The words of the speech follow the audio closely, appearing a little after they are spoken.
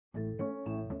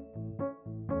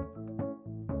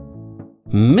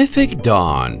Mythic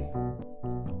Dawn.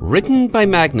 Written by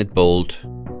Magnet Bolt.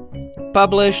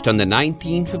 Published on the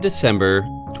 19th of December,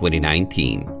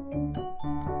 2019.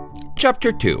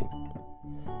 Chapter 2.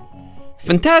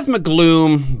 Phantasma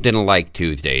Gloom didn't like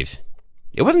Tuesdays.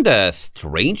 It wasn't the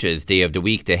strangest day of the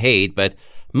week to hate, but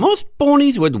most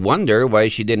ponies would wonder why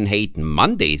she didn't hate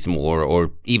Mondays more,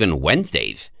 or even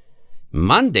Wednesdays.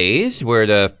 Mondays were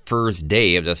the first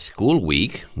day of the school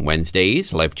week.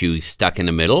 Wednesdays left you stuck in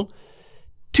the middle.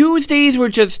 Tuesdays were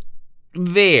just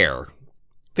there.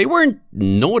 They weren't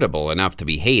notable enough to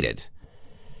be hated.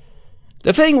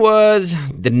 The thing was,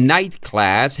 the night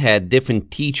class had different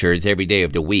teachers every day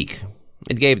of the week.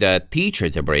 It gave the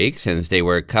teachers a break since they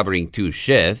were covering 2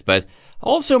 shifts, but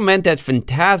also meant that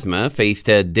Phantasma faced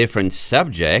a different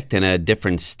subject and a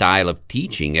different style of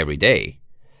teaching every day.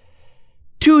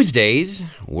 Tuesdays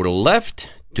were left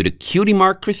to the Cutie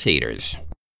Mark Crusaders.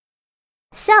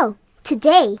 So,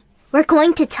 today, we're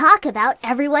going to talk about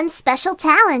everyone's special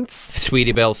talents,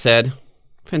 Sweetie Belle said.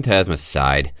 Phantasma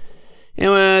sighed. It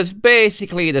was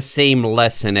basically the same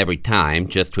lesson every time,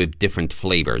 just with different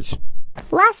flavors.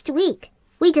 Last week,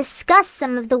 we discussed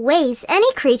some of the ways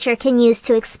any creature can use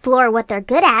to explore what they're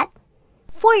good at.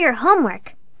 For your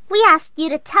homework, we asked you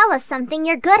to tell us something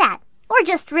you're good at, or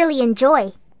just really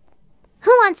enjoy.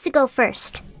 Who wants to go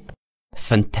first?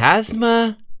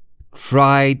 Phantasma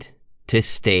tried to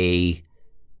stay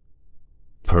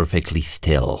perfectly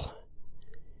still.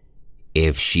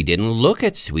 If she didn't look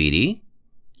at Sweetie,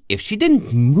 if she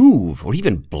didn't move or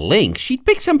even blink, she'd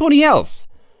pick somebody else.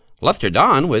 Luster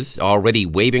Dawn was already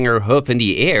waving her hoof in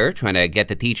the air, trying to get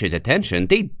the teacher's attention.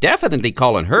 They definitely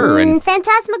call on her and...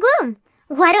 Phantasma Gloom,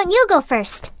 why don't you go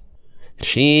first?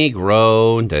 She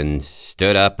groaned and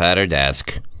stood up at her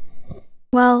desk.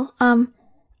 Well,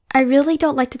 I really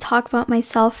don't like to talk about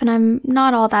myself, and I'm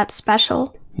not all that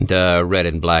special. The red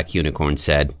and black unicorn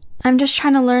said. I'm just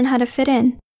trying to learn how to fit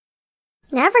in.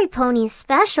 Every pony is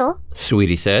special,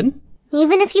 Sweetie said.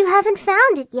 even if you haven't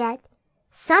found it yet.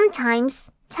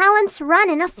 Sometimes, talents run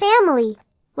in a family.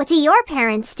 What do your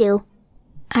parents do?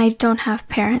 I don't have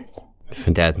parents.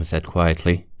 Phantasma said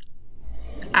quietly.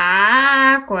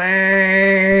 Awkward.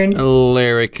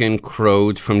 Larrikin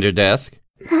crowed from their desk.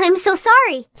 I'm so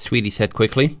sorry. Sweetie said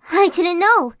quickly. I didn't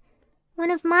know.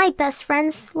 One of my best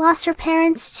friends lost her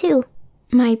parents too.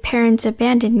 My parents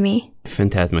abandoned me.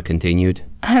 Phantasma continued.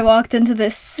 I walked into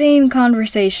this same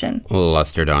conversation.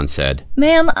 Luster Dawn said.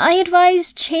 Ma'am, I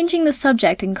advise changing the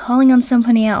subject and calling on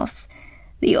somebody else.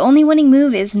 The only winning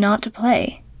move is not to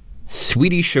play.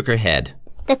 Sweetie shook her head.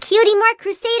 The Cutie Mark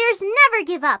Crusaders never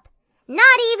give up.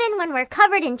 Not even when we're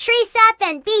covered in tree sap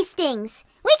and bee stings.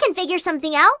 We can figure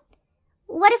something out.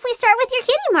 What if we start with your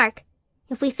Cutie Mark?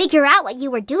 If we figure out what you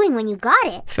were doing when you got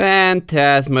it.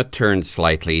 Phantasma turned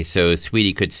slightly so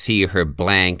Sweetie could see her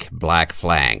blank black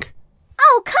flank.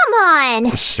 Oh, come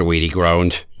on! Sweetie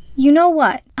groaned. You know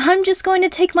what? I'm just going to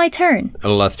take my turn.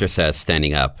 Luster said,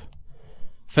 standing up.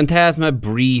 Phantasma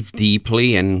breathed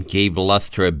deeply and gave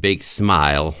Luster a big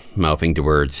smile, mouthing the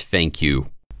words, "Thank you."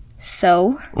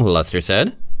 So? Luster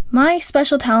said. My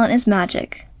special talent is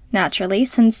magic. Naturally,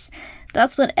 since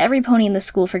that's what every pony in the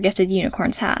school for gifted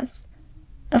unicorns has.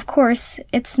 Of course,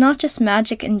 it's not just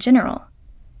magic in general.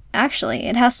 Actually,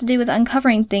 it has to do with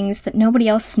uncovering things that nobody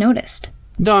else has noticed.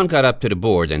 Dawn got up to the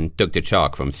board and took the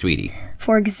chalk from Sweetie.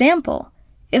 For example,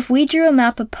 if we drew a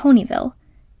map of Ponyville,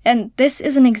 and this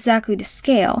isn't exactly to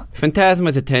scale.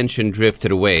 Phantasma's attention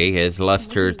drifted away as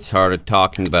Luster started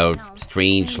talking about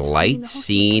strange lights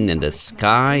seen in the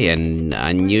sky and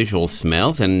unusual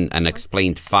smells and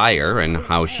unexplained fire and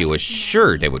how she was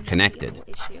sure they were connected.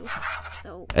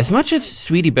 As much as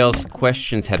Sweetie Belle's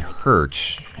questions had hurt,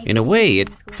 in a way it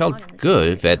felt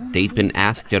good that they'd been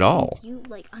asked at all.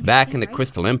 Back in the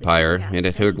Crystal Empire, it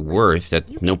had hurt worse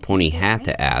that no pony had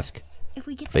to ask.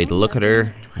 They'd look at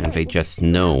her and they'd just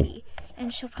know.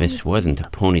 This wasn't a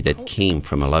pony that came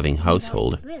from a loving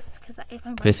household.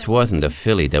 This wasn't a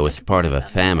filly that was part of a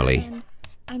family.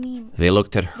 They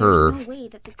looked at her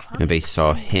and they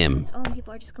saw him,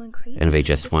 and they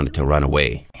just wanted to run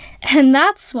away. And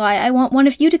that's why I want one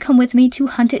of you to come with me to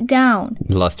hunt it down.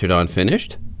 Luster Dawn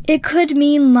finished. It could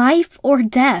mean life or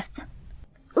death.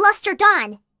 Luster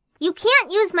Dawn, you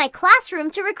can't use my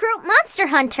classroom to recruit monster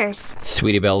hunters.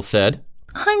 Sweetie Belle said.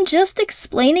 I'm just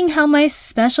explaining how my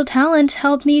special talent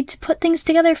helped me to put things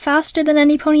together faster than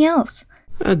any pony else.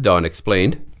 Dawn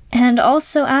explained. And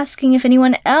also asking if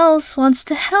anyone else wants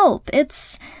to help.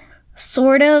 It's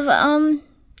sort of,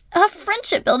 a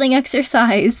friendship building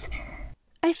exercise.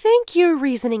 I think your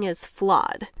reasoning is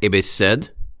flawed. Ibis said.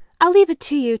 I'll leave it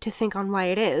to you to think on why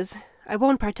it is. I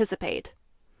won't participate.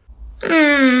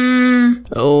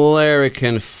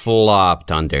 Larrikin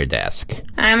flopped on their desk.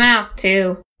 I'm out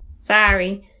too.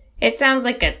 Sorry. It sounds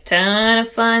like a ton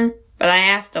of fun, but I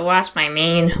have to wash my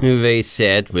mane. They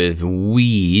said with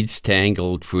weeds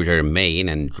tangled through their mane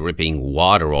and dripping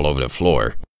water all over the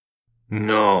floor.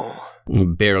 No.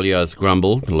 Berlioz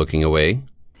grumbled, looking away.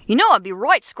 You know I'd be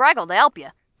right scraggle to help you,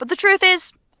 but the truth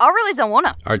is, I really don't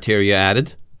wanna. Arteria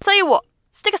added. Tell you what,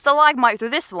 stick a stalagmite through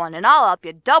this one and I'll help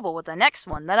you double with the next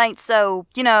one that ain't so,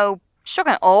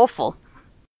 shocking awful.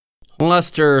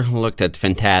 Luster looked at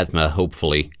Phantasma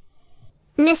hopefully.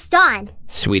 Miss Dawn,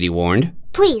 Sweetie warned.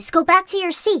 please go back to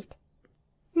your seat.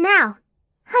 Now,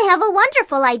 I have a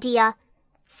wonderful idea.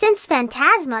 Since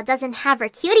Phantasma doesn't have her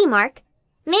cutie mark,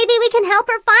 maybe we can help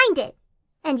her find it.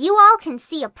 And you all can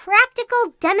see a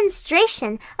practical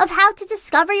demonstration of how to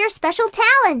discover your special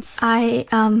talents.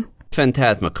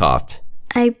 Phantasma coughed.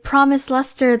 I promised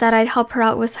Luster that I'd help her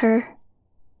out with her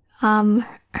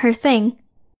thing.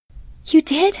 You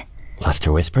did?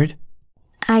 Luster whispered.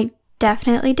 I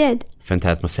definitely did.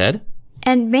 Phantasma said.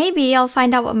 And maybe I'll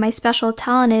find out what my special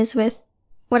talent is with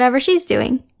whatever she's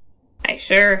doing. I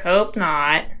sure hope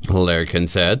not. Larrikin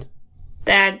said.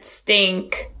 That'd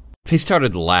stink. They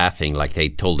started laughing like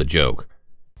they'd told a joke.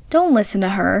 Don't listen to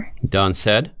her. Dawn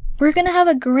said. We're gonna have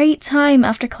a great time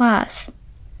after class.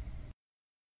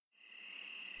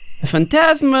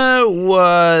 Phantasma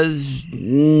was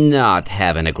not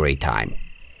having a great time.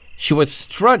 She was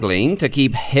struggling to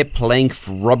keep hip-length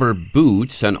rubber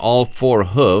boots on all four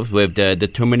hooves with the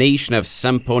determination of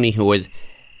some pony who was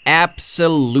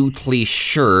absolutely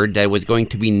sure that it was going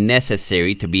to be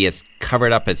necessary to be as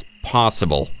covered up as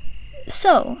possible.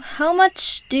 So, how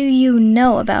much do you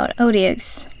know about Audiobook?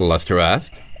 Luster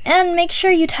asked. And make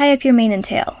sure you tie up your mane and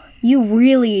tail. You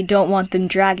really don't want them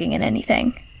dragging in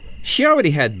anything. She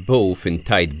already had both in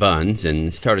tight buns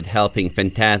and started helping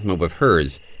Phantasma with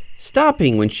hers,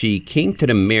 stopping when she came to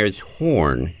the mare's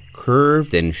horn,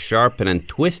 curved and sharpened and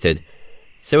twisted,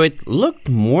 so it looked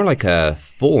more like a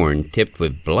thorn tipped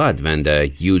with blood than the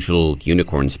usual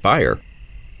unicorn spire.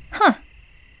 Huh.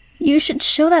 You should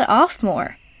show that off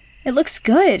more. It looks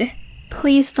good.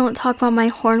 Please don't talk about my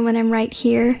horn when I'm right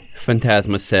here.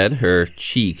 Phantasma said, her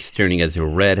cheeks turning as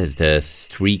red as the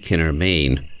streak in her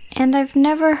mane. And I've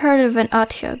never heard of an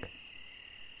Audiobook.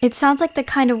 It sounds like the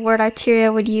kind of word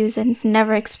Arteria would use and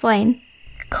never explain.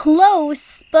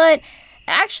 Close, but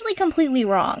actually completely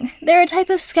wrong. They're a type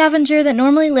of scavenger that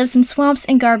normally lives in swamps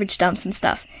and garbage dumps and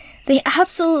stuff. They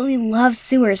absolutely love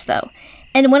sewers, though.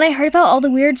 And when I heard about all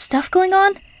the weird stuff going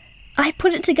on, I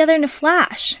put it together in a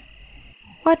flash.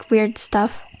 What weird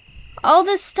stuff? All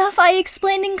the stuff I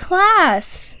explained in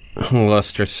class.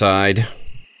 Luster sighed.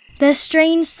 The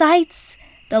strange sights,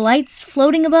 the lights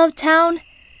floating above town,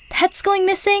 pets going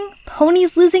missing,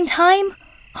 ponies losing time,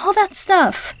 all that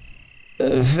stuff.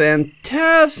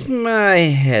 Phantasma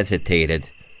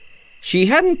hesitated. She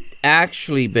hadn't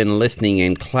actually been listening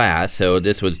in class, so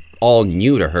this was all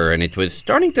new to her, and it was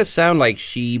starting to sound like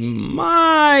she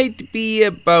might be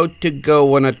about to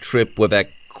go on a trip with a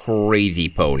crazy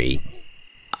pony.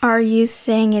 Are you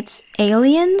saying it's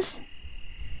aliens?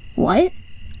 What?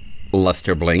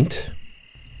 Luster blinked.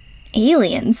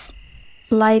 Aliens?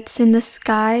 Lights in the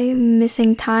sky,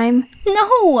 missing time?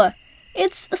 No!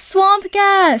 It's swamp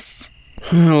gas!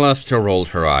 Luster rolled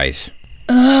her eyes.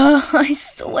 I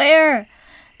swear,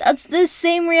 that's the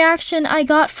same reaction I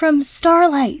got from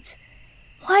Starlight.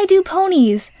 Why do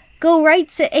ponies go right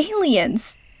to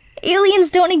aliens? Aliens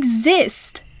don't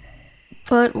exist.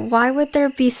 But why would there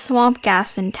be swamp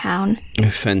gas in town?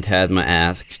 Phantasma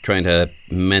asked, trying to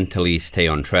mentally stay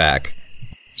on track.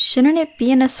 Shouldn't it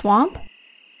be in a swamp?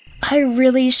 I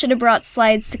really should have brought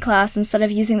slides to class instead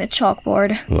of using the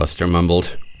chalkboard. Luster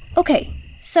mumbled. Okay,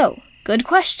 so, good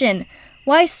question.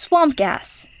 Why swamp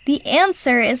gas? The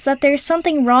answer is that there's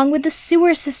something wrong with the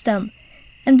sewer system.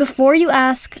 And before you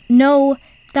ask, no,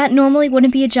 that normally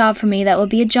wouldn't be a job for me. That would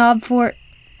be a job for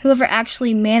whoever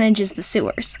actually manages the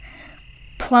sewers.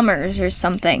 Plumbers or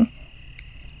something.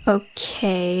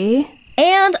 Okay.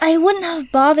 And I wouldn't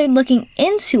have bothered looking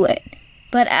into it.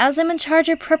 But as I'm in charge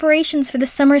of preparations for the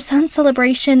Summer Sun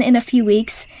celebration in a few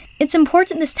weeks, it's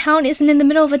important this town isn't in the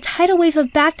middle of a tidal wave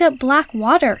of backed up black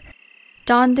water.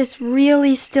 Dawn, this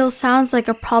really still sounds like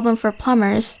a problem for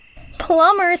plumbers.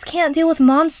 Plumbers can't deal with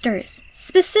monsters,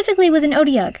 specifically with an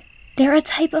Audiobook. They're a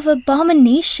type of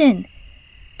abomination.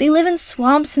 They live in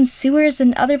swamps and sewers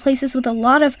and other places with a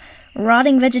lot of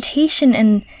rotting vegetation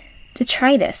and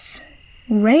detritus.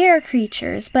 Rare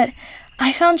creatures, but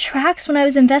I found tracks when I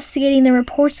was investigating the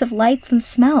reports of lights and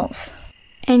smells.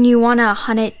 And you want to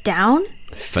hunt it down?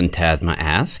 Phantasma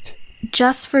asked.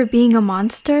 Just for being a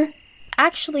monster?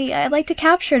 Actually, I'd like to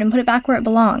capture it and put it back where it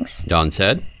belongs. Dawn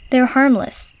said. They're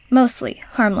harmless. Mostly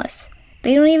harmless.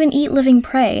 They don't even eat living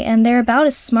prey, and they're about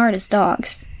as smart as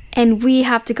dogs. And we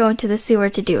have to go into the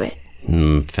sewer to do it.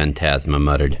 Phantasma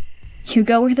muttered. You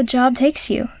go where the job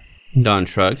takes you. Dawn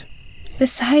shrugged.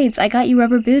 Besides, I got you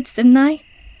rubber boots, didn't I?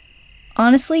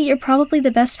 Honestly, you're probably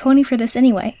the best pony for this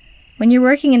anyway. When you're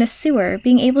working in a sewer,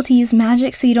 being able to use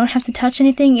magic so you don't have to touch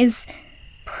anything is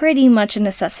pretty much a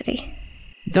necessity.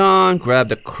 Dawn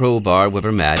grabbed a crowbar with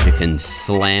her magic and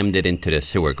slammed it into the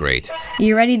sewer grate.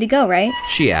 You ready to go, right?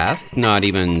 She asked, not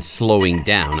even slowing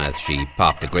down as she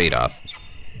popped the grate off.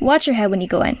 Watch your head when you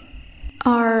go in.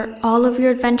 Are all of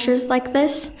your adventures like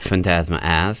this? Phantasma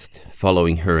asked,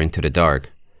 following her into the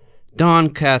dark.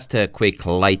 Dawn cast a quick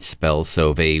light spell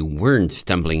so they weren't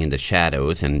stumbling in the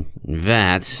shadows, and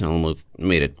that almost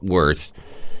made it worse.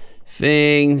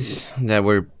 Things that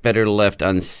were better left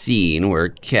unseen were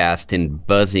cast in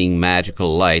buzzing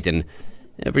magical light, and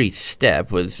every step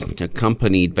was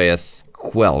accompanied by a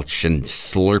squelch and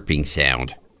slurping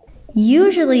sound.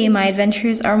 Usually my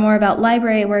adventures are more about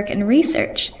library work and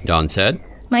research. Dawn said.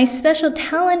 My special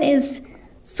talent is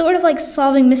sort of like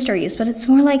solving mysteries, but it's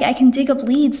more like I can dig up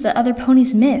leads that other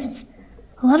ponies miss.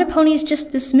 A lot of ponies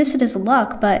just dismiss it as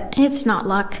luck, but... It's not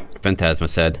luck. Phantasma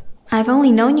said. I've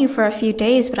only known you for a few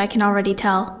days, but I can already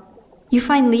tell. You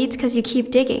find leads because you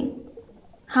keep digging.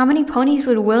 How many ponies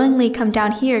would willingly come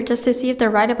down here just to see if they're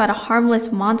right about a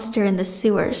harmless monster in the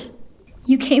sewers?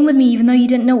 You came with me even though you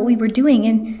didn't know what we were doing,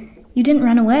 and you didn't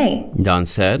run away. Dawn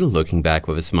said, looking back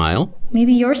with a smile.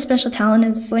 Maybe your special talent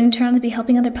is going to turn out to be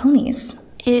helping other ponies.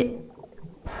 It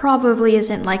probably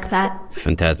isn't like that.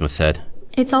 Phantasma said.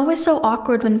 It's always so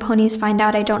awkward when ponies find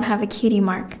out I don't have a cutie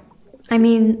mark. I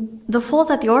mean, the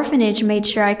foals at the orphanage made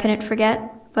sure I couldn't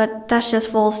forget, but that's just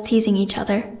foals teasing each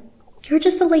other. You're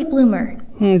just a late bloomer.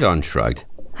 Dawn shrugged.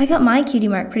 I got my cutie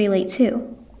mark pretty late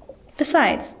too.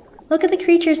 Besides, look at the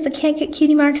creatures that can't get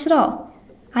cutie marks at all.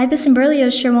 Ibis and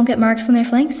Berlioz sure won't get marks on their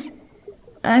flanks.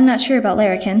 I'm not sure about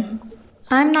Larrikin.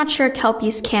 I'm not sure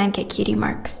Kelpies can get cutie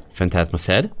marks. Phantasma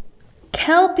said.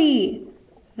 Kelpie!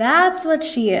 That's what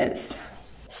she is.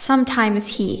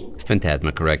 Sometimes he.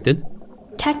 Phantasma corrected.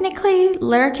 Technically,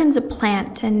 Larrikin's a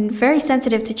plant and very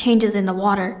sensitive to changes in the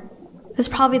water. That's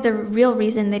probably the real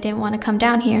reason they didn't want to come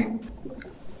down here.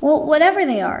 Well, whatever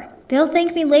they are, they'll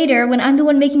thank me later when I'm the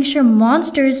one making sure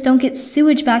monsters don't get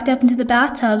sewage backed up into the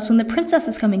bathtubs when the princess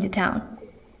is coming to town.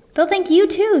 They'll thank you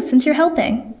too, since you're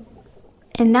helping.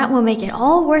 And that will make it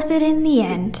all worth it in the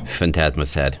end. Phantasma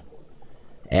said.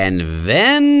 And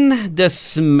then the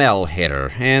smell hit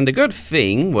her, and the good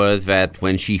thing was that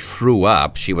when she threw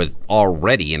up, she was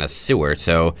already in a sewer,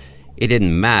 so it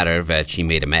didn't matter that she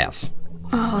made a mess.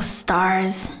 Oh,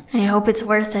 stars. I hope it's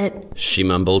worth it. She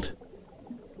mumbled.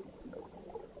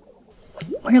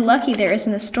 We're lucky there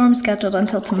isn't a storm scheduled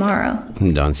until tomorrow.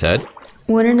 Dawn said.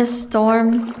 Wouldn't a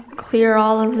storm clear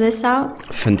all of this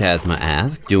out? Phantasma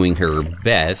asked, doing her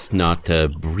best not to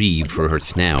breathe through her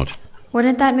snout.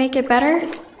 Wouldn't that make it better?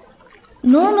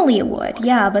 Normally it would,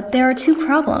 yeah, but there are two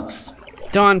problems.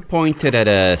 Dawn pointed at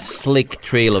a slick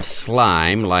trail of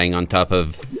slime lying on top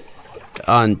of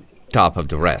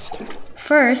the rest.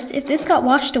 First, if this got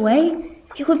washed away,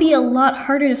 it would be a lot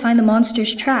harder to find the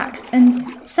monster's tracks.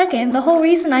 And second, the whole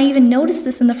reason I even noticed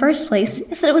this in the first place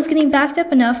is that it was getting backed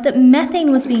up enough that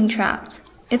methane was being trapped.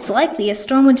 It's likely a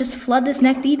storm would just flood this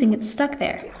neck deep and get stuck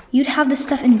there. You'd have this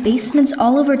stuff in basements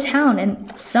all over town,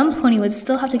 and some pony would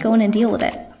still have to go in and deal with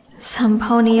it. Some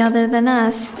pony other than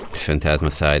us.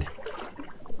 Phantasma sighed.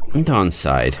 Dawn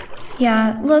sighed.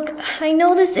 Yeah, look, I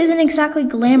know this isn't exactly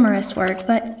glamorous work,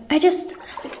 but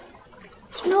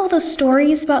you know all those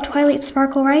stories about Twilight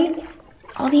Sparkle, right?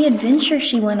 All the adventures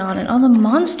she went on and all the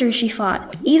monsters she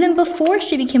fought, even before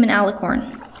she became an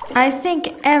alicorn. I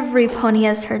think every pony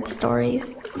has heard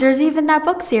stories. There's even that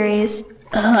book series.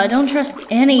 Don't trust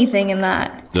anything in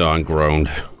that. Dawn groaned.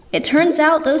 It turns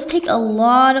out those take a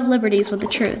lot of liberties with the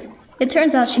truth. It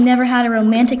turns out she never had a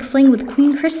romantic fling with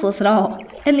Queen Chrysalis at all.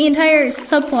 And the entire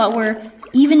subplot where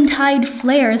eventide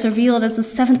flare is revealed as the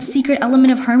seventh secret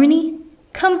element of harmony?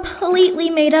 Completely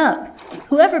made up.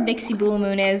 Whoever Bixie Blue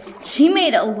Moon is, she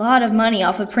made a lot of money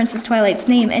off of Princess Twilight's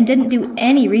name and didn't do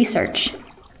any research.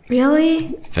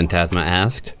 Really? Phantasma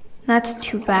asked. That's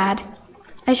too bad.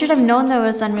 I should have known that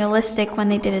was unrealistic when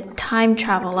they did a time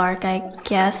travel arc, I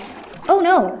guess. Oh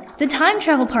no, the time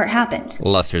travel part happened.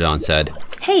 Luster Dawn said.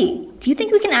 Hey, do you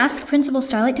think we can ask Principal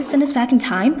Starlight to send us back in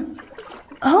time?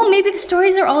 Oh, maybe the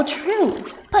stories are all true,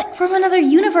 but from another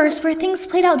universe where things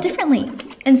played out differently.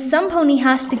 And some pony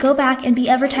has to go back and be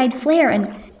Evertide Flare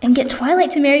and get Twilight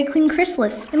to marry Queen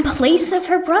Chrysalis in place of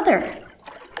her brother.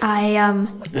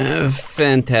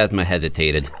 Phantasma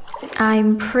hesitated.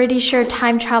 I'm pretty sure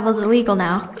time travel's illegal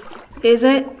now. Is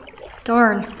it?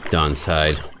 Darn. Dawn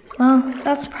sighed. Well,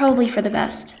 that's probably for the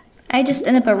best. I just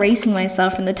end up erasing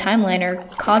myself from the timeline or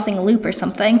causing a loop or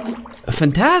something.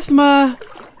 Phantasma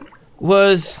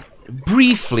was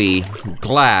briefly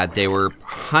glad they were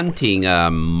hunting a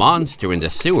monster in the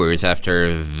sewers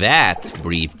after that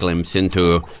brief glimpse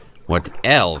into what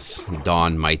else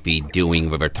Dawn might be doing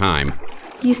with her time.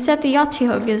 You said the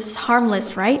Yachtyhug is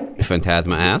harmless, right?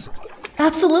 Phantasma asked.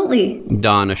 Absolutely.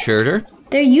 Dawn assured her.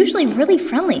 They're usually really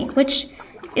friendly, which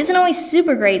isn't always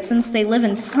super great since they live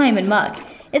in slime and muck.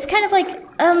 It's kind of like,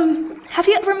 have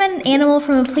you ever met an animal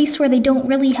from a place where they don't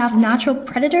really have natural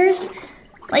predators?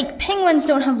 Like, penguins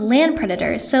don't have land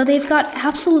predators, so they've got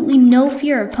absolutely no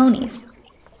fear of ponies.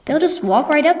 They'll just walk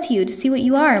right up to you to see what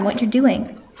you are and what you're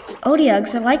doing.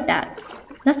 Odiugs are like that.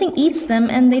 Nothing eats them,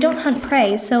 and they don't hunt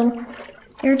prey, so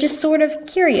they're just sort of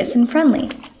curious and friendly.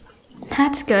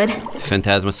 That's good.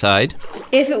 Phantasma sighed.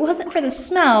 If it wasn't for the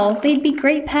smell, they'd be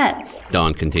great pets.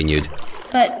 Dawn continued.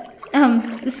 But,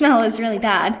 the smell is really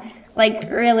bad.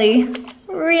 Like, really,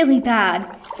 really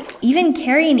bad. Even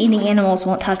carrion-eating animals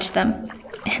won't touch them.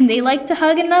 And they like to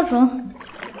hug and nuzzle.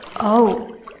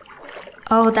 Oh,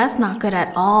 that's not good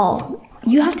at all.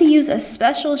 You have to use a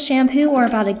special shampoo or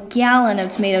about a gallon of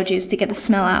tomato juice to get the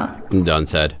smell out. Dawn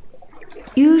said.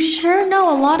 You sure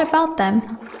know a lot about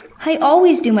them. I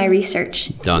always do my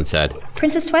research. Dawn said.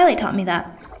 Princess Twilight taught me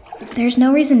that. There's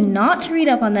no reason not to read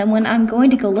up on them when I'm going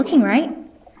to go looking, right?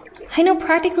 I know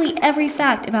practically every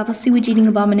fact about the sewage-eating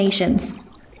abominations.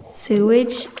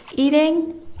 Sewage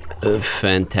eating?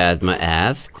 Phantasma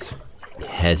asked,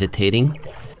 hesitating.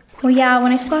 Well, yeah,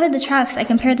 when I spotted the tracks, I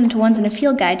compared them to ones in a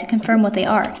field guide to confirm what they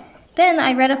are. Then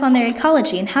I read up on their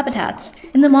ecology and habitats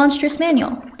in the monstrous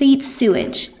manual. They eat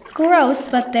sewage. Gross,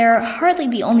 but they're hardly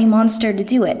the only monster to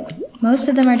do it. Most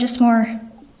of them are just more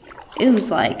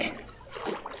ooze-like.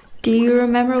 Do you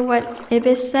remember what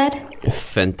Ibis said?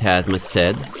 Phantasma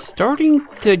said, starting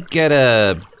to get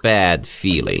a bad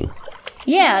feeling.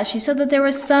 Yeah, she said that there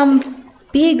was some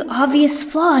big, obvious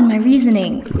flaw in my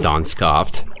reasoning. Dawn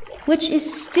scoffed. Which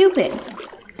is stupid.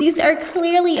 These are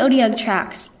clearly Odiug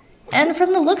tracks. And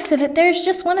from the looks of it, there's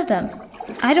just one of them.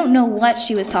 I don't know what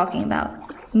she was talking about.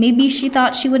 Maybe she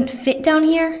thought she wouldn't fit down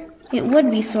here? It would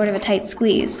be sort of a tight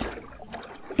squeeze.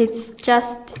 It's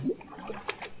just...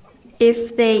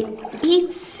 if they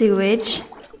eat sewage,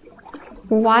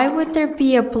 why would there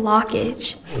be a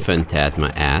blockage?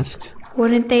 Phantasma asked.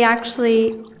 Wouldn't they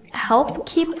actually help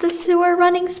keep the sewer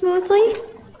running smoothly?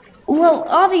 Well,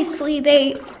 obviously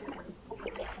they...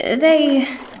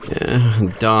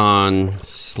 Dawn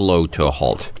slowed to a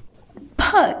halt.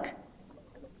 Puck!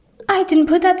 I didn't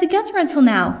put that together until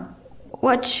now.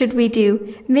 What should we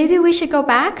do? Maybe we should go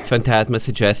back? Phantasma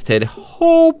suggested,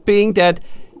 hoping that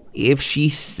if she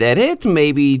said it,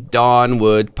 maybe Dawn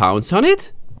would pounce on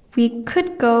it? We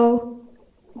could go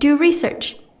do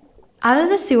research out of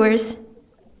the sewers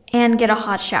and get a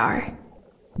hot shower.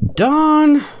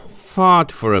 Dawn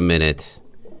thought for a minute,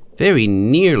 very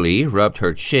nearly rubbed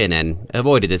her chin and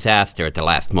avoided disaster at the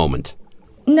last moment.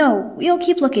 No, we'll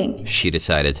keep looking, she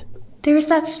decided. There's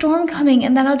that storm coming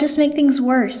and that'll just make things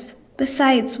worse.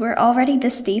 Besides, we're already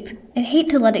this deep. I'd hate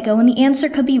to let it go and the answer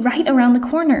could be right around the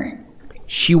corner.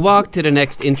 She walked to the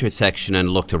next intersection and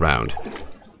looked around.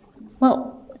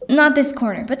 Well, not this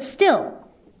corner, but still,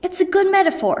 it's a good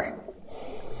metaphor.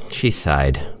 She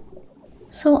sighed.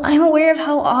 So I'm aware of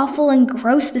how awful and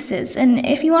gross this is, and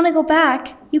if you want to go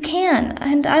back, you can,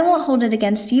 and I won't hold it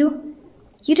against you.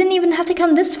 You didn't even have to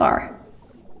come this far.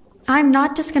 I'm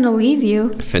not just gonna leave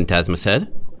you, Phantasma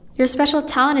said. Your special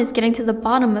talent is getting to the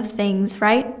bottom of things,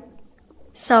 right?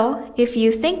 So, if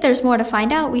you think there's more to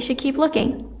find out, we should keep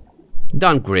looking.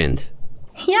 Dawn grinned.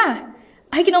 Yeah,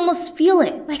 I can almost feel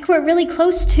it, like we're really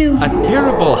close to... A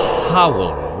terrible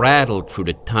howl rattled through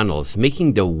the tunnels,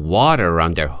 making the water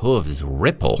around their hooves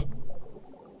ripple.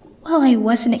 Well, I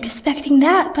wasn't expecting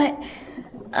that, but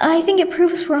I think it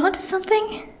proves we're onto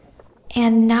something.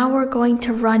 And now we're going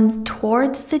to run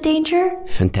towards the danger?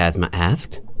 Phantasma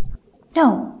asked.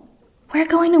 No, we're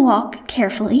going to walk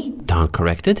carefully. Dawn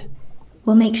corrected.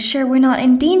 We'll make sure we're not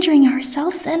endangering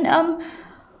ourselves and,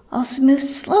 also move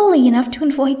slowly enough to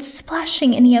avoid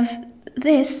splashing any of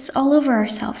this all over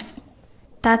ourselves.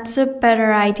 That's a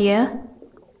better idea.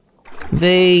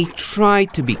 They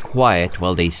tried to be quiet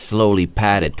while they slowly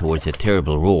padded towards the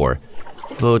terrible roar.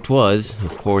 Though it was,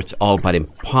 of course, all but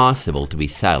impossible to be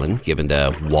silent given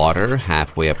the water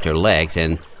halfway up their legs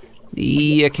and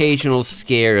the occasional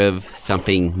scare of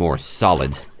something more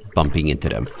solid bumping into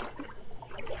them.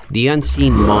 The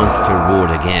unseen monster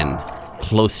roared again,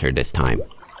 closer this time.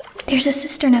 There's a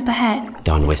cistern up ahead.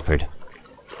 Dawn whispered.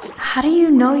 How do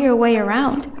you know your way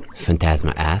around?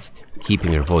 Phantasma asked,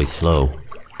 keeping her voice low.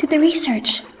 Did the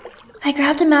research. I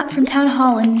grabbed a map from Town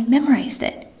Hall and memorized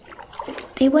it.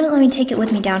 They wouldn't let me take it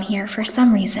with me down here for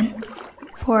some reason.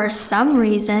 For some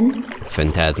reason?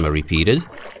 Phantasma repeated.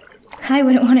 I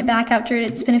wouldn't want it back after it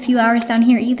had spent a few hours down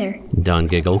here either. Dawn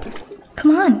giggled.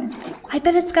 Come on, I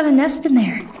bet it's got a nest in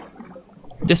there.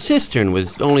 The cistern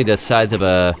was only the size of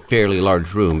a fairly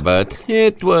large room, but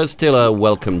it was still a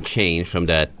welcome change from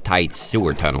the tight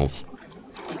sewer tunnels.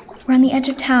 We're on the edge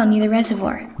of town near the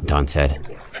reservoir, Dawn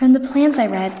said. From the plans I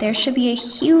read, there should be a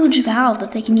huge valve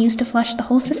that they can use to flush the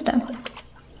whole system.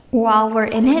 While we're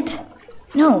in it?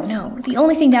 No. The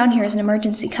only thing down here is an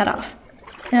emergency cutoff.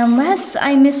 And unless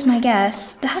I miss my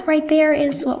guess, that right there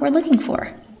is what we're looking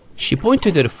for. She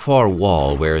pointed to the far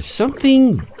wall where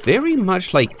something very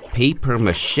much like paper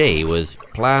mache was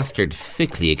plastered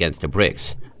thickly against the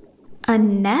bricks. A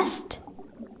nest?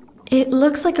 It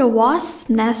looks like a wasp's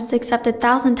nest except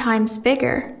 1,000 times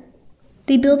bigger.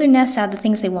 They build their nests out of the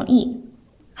things they won't eat.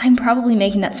 I'm probably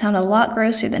making that sound a lot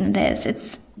grosser than it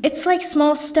is. It's like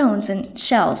small stones and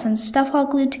shells and stuff all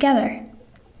glued together.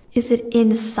 Is it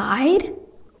inside?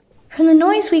 From the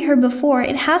noise we heard before,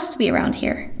 it has to be around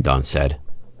here, Dawn said.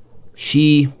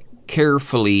 She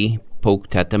carefully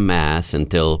poked at the mass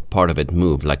until part of it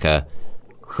moved like a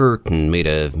curtain made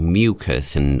of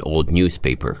mucus and old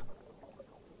newspaper.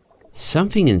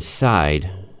 Something inside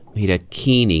made a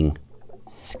keening,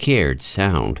 scared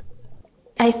sound.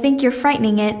 I think you're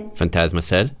frightening it, Phantasma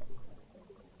said.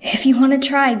 If you want to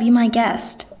try, be my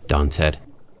guest, Dawn said.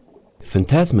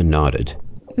 Phantasma nodded.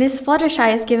 Miss Fluttershy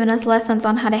has given us lessons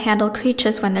on how to handle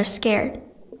creatures when they're scared.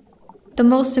 The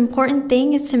most important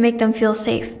thing is to make them feel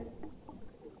safe.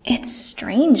 It's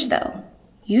strange, though.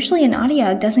 Usually an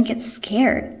Audiog doesn't get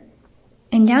scared.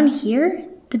 And down here,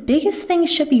 the biggest thing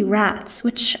should be rats,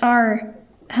 which are,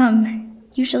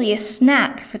 usually a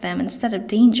snack for them instead of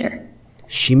danger.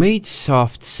 She made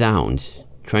soft sounds,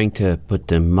 trying to put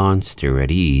the monster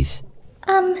at ease.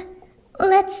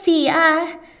 Let's see,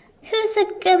 who's a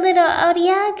good little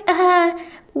Audiog?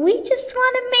 We just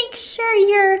want to make sure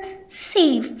you're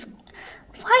safe.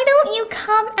 Why don't you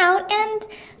come out and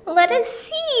let us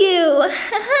see you?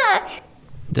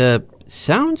 The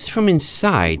sounds from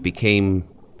inside became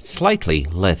slightly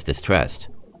less distressed.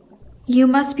 You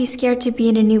must be scared to be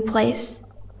in a new place.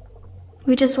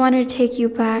 We just wanted to take you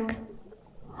back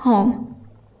home.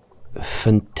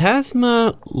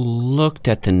 Phantasma looked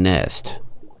at the nest.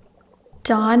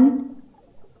 Dawn,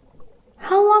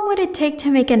 how long would it take to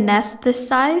make a nest this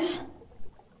size?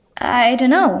 I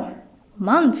don't know.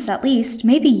 Months, at least.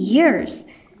 Maybe years.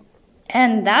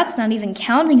 And that's not even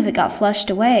counting if it got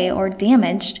flushed away or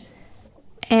damaged.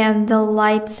 And the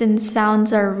lights and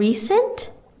sounds are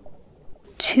recent?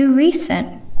 Too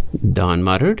recent. Dawn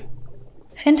muttered.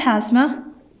 Phantasma,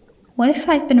 what if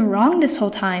I've been wrong this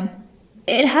whole time?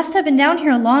 It has to have been down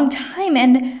here a long time,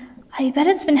 and I bet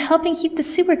it's been helping keep the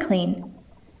sewer clean.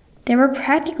 There were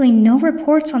practically no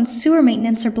reports on sewer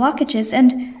maintenance or blockages,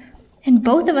 and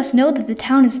both of us know that the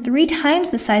town is 3 times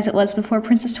the size it was before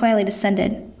Princess Twilight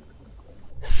ascended.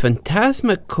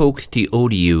 Phantasma coaxed the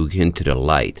Audiobook into the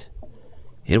light.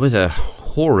 It was a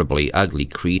horribly ugly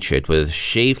creature. It was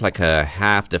shaped like a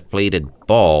half-deflated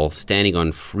ball standing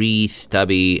on 3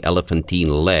 stubby elephantine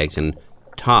legs and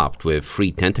topped with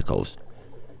 3 tentacles.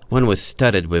 One was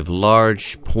studded with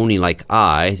large pony-like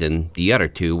eyes, and the other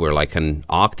 2 were like an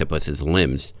octopus's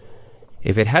limbs.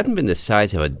 If it hadn't been the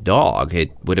size of a dog,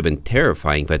 it would have been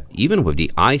terrifying, but even with the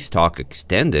eye stalk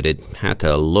extended, it had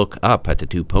to look up at the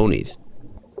 2 ponies.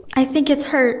 I think it's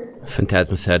hurt,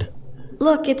 Phantasma said.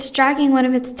 Look, it's dragging one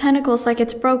of its tentacles like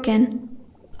it's broken.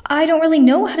 I don't really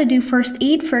know how to do first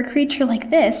aid for a creature like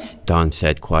this, Dawn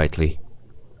said quietly.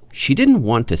 She didn't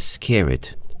want to scare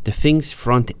it. The thing's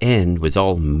front end was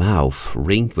all mouth,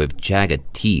 ringed with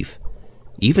jagged teeth.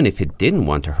 Even if it didn't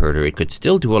want to hurt her, it could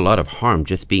still do a lot of harm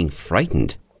just being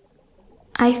frightened.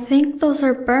 I think those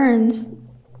are burns.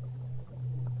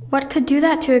 What could do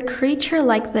that to a creature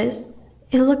like this?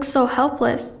 It looks so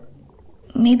helpless.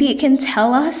 Maybe it can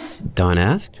tell us? Dawn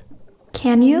asked.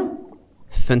 Can you?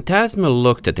 Phantasma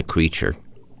looked at the creature.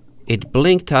 It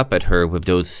blinked up at her with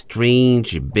those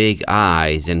strange big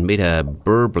eyes and made a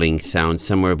burbling sound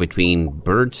somewhere between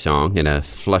birdsong and a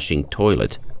flushing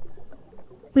toilet.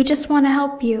 We just want to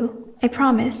help you, I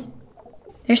promise.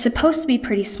 They're supposed to be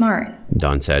pretty smart,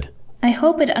 Dawn said. I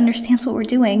hope it understands what we're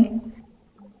doing.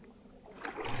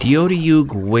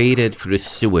 Oudiobook waded through the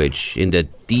sewage in the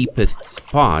deepest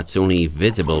spots only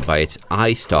visible by its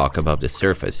eye stalk above the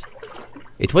surface.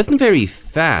 It wasn't very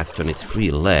fast on its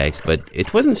 3 legs, but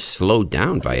it wasn't slowed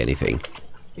down by anything.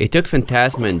 It took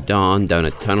Phantasma and Dawn down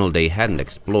a tunnel they hadn't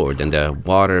explored, and the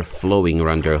water flowing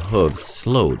around their hooves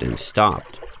slowed and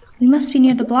stopped. We must be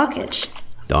near the blockage,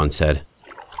 Dawn said.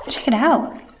 Check it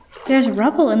out. There's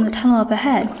rubble in the tunnel up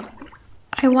ahead.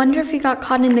 I wonder if he got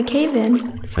caught in the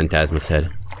cave-in. Phantasma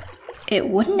said. It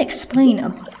wouldn't explain a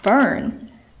burn.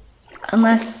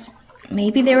 Unless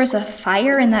maybe there was a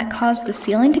fire and that caused the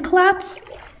ceiling to collapse?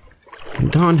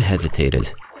 Dawn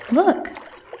hesitated. Look,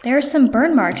 there are some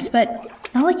burn marks, but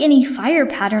not like any fire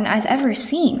pattern I've ever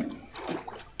seen.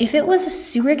 If it was a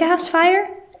sewer gas fire,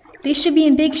 these should be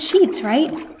in big sheets,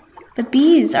 right? But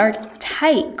these are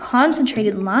tight,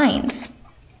 concentrated lines.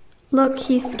 Look,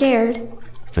 he's scared.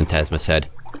 Phantasma said.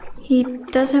 He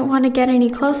doesn't want to get any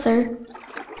closer.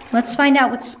 Let's find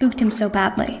out what spooked him so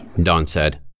badly. Dawn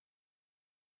said.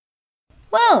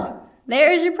 Well,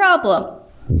 there's your problem,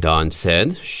 Dawn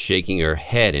said, shaking her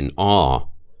head in awe.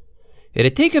 It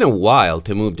had taken a while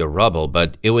to move the rubble,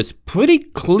 but it was pretty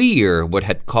clear what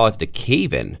had caused the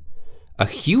cave-in. A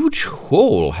huge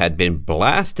hole had been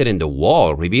blasted in the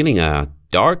wall, revealing a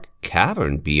dark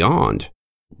cavern beyond.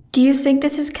 Do you think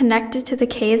this is connected to the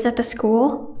caves at the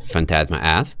school? Phantasma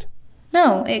asked.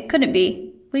 No, it couldn't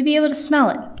be. We'd be able to smell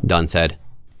it. Dawn said.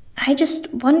 I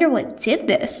just wonder what did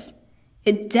this.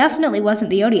 It definitely wasn't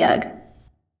the Oudiobook.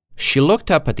 She looked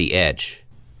up at the edge.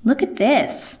 Look at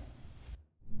this.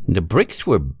 The bricks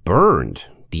were burned,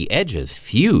 the edges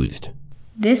fused.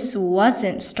 This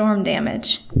wasn't storm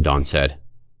damage, Dawn said.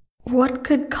 What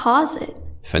could cause it?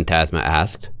 Phantasma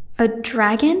asked. A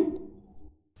dragon?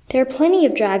 There are plenty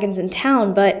of dragons in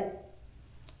town, but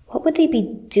what would they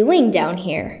be doing down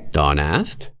here? Dawn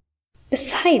asked.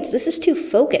 Besides, this is too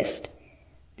focused.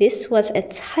 This was a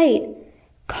tight,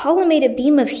 collimated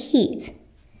beam of heat.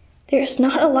 There's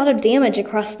not a lot of damage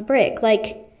across the brick.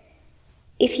 Like,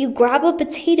 if you grab a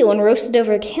potato and roast it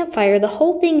over a campfire, the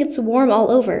whole thing gets warm all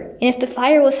over. And if the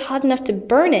fire was hot enough to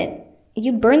burn it,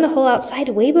 you'd burn the whole outside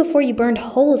way before you burned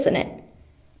holes in it.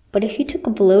 But if you took a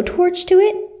blowtorch to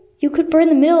it, you could burn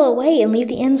the middle away and leave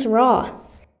the ends raw.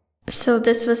 So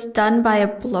this was done by a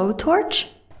blowtorch?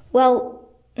 Well,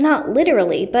 not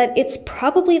literally, but it's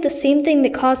probably the same thing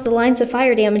that caused the lines of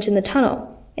fire damage in the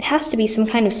tunnel. It has to be some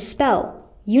kind of spell.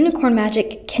 Unicorn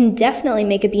magic can definitely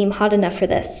make a beam hot enough for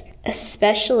this,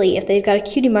 especially if they've got a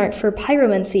cutie mark for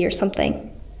pyromancy or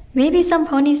something. Maybe some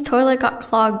pony's toilet got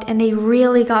clogged and they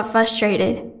really got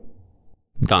frustrated.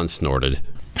 Dawn snorted.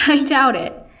 I doubt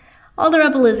it. All the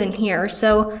rubble is in here,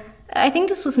 so I think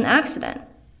this was an accident.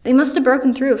 They must have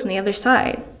broken through from the other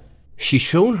side. She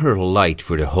shone her light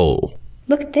through the hole.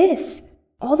 Look at this.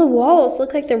 All the walls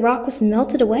look like the rock was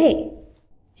melted away.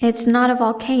 It's not a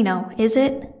volcano, is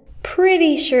it?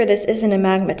 Pretty sure this isn't a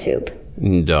magma tube,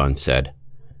 Dawn said.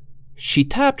 She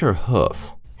tapped her hoof.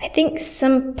 I think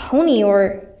some pony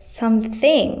or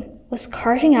something was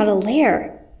carving out a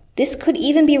lair. This could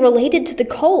even be related to the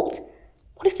cult.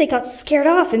 What if they got scared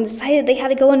off and decided they had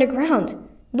to go underground?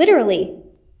 Literally.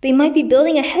 They might be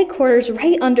building a headquarters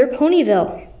right under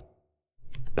Ponyville.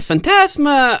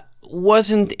 Phantasma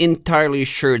wasn't entirely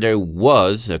sure there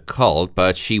was a cult,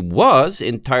 but she was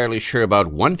entirely sure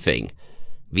about one thing.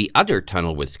 The other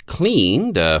tunnel was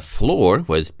clean, the floor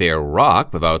was bare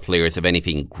rock without layers of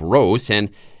anything gross, and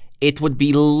it would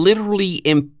be literally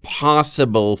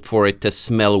impossible for it to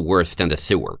smell worse than the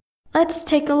sewer. Let's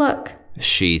take a look,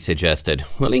 she suggested,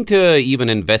 willing to even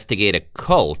investigate a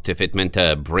cult if it meant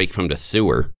a break from the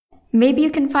sewer. Maybe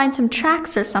you can find some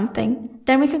tracks or something.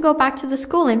 Then we could go back to the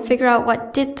school and figure out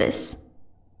what did this.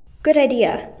 Good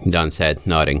idea, Dawn said,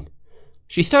 nodding.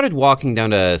 She started walking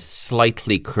down a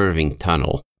slightly curving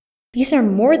tunnel. These are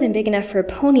more than big enough for a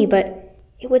pony, but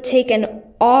it would take an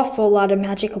awful lot of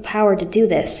magical power to do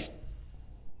this.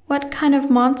 What kind of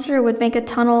monster would make a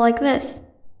tunnel like this?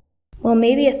 Well,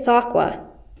 maybe a Thakwa.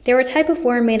 They're a type of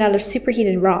worm made out of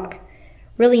superheated rock.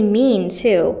 Really mean,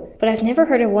 too, but I've never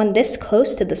heard of one this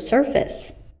close to the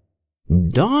surface.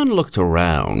 Dawn looked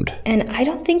around. And I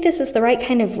don't think this is the right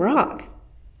kind of rock.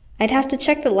 I'd have to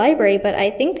check the library, but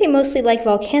I think they mostly like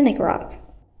volcanic rock.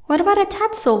 What about a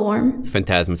Tatzel worm?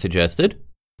 Phantasma suggested.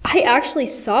 I actually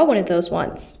saw one of those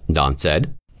once, Dawn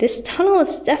said. This tunnel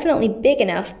is definitely big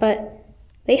enough, but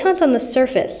they hunt on the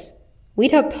surface.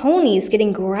 We'd have ponies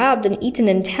getting grabbed and eaten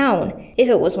in town, if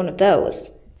it was one of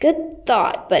those. Good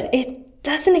thought, but it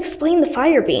doesn't explain the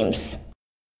fire beams.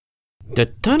 The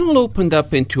tunnel opened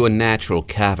up into a natural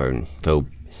cavern, though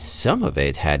some of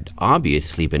it had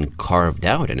obviously been carved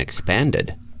out and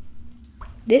expanded.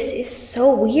 This is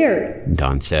so weird,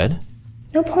 Dawn said.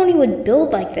 No pony would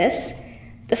build like this.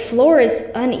 The floor is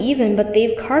uneven, but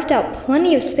they've carved out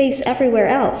plenty of space everywhere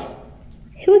else.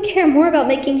 Who would care more about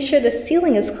making sure the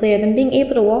ceiling is clear than being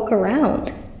able to walk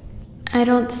around? I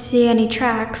don't see any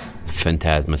tracks.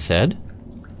 Phantasma said.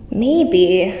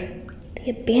 Maybe they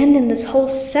abandoned this whole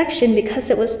section because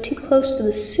it was too close to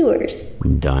the sewers.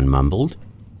 Dawn mumbled.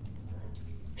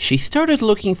 She started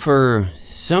looking for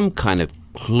some kind of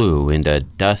clue in the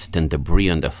dust and debris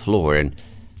on the floor, and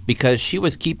because she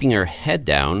was keeping her head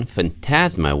down,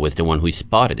 Phantasma was the one who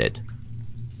spotted it.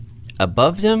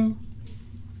 Above them,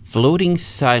 floating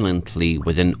silently,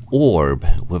 was an orb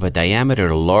with a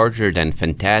diameter larger than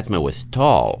Phantasma was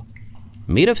tall,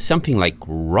 made of something like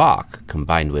rock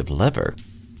combined with leather.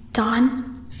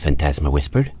 Dawn? Phantasma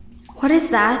whispered. What is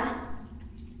that?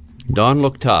 Dawn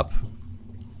looked up,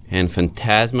 and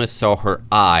Phantasma saw her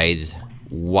eyes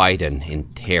widen in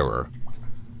terror.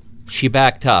 She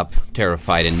backed up,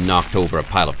 terrified, and knocked over a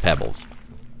pile of pebbles.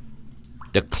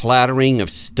 The clattering of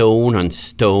stone on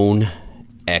stone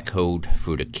echoed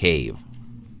through the cave.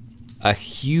 A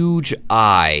huge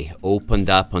eye opened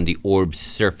up on the orb's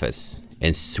surface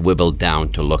and swiveled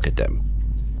down to look at them.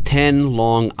 10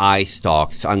 long eye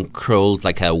stalks uncurled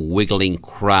like a wiggling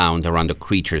crown around the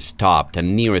creature's top, the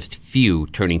nearest few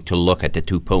turning to look at the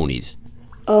two ponies.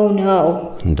 Oh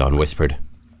no, Dawn whispered.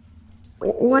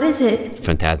 What is it?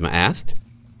 Phantasma asked.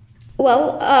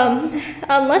 Well,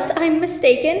 unless I'm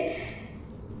mistaken,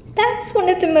 that's one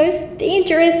of the most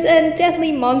dangerous and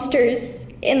deadly monsters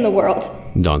in the world.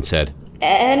 Dawn said.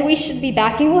 And we should be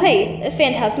backing away.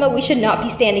 Phantasma, we should not be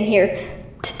standing here.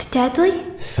 Deadly?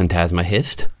 Phantasma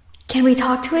hissed. Can we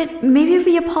talk to it? Maybe if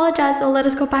we apologize, it'll let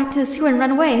us go back to the sewer and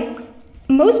run away.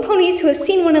 Most ponies who have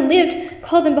seen one and lived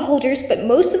call them beholders, but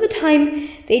most of the time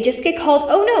they just get called,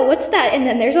 oh no, what's that? And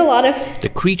then there's a lot of... The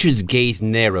creature's gaze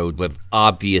narrowed with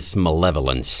obvious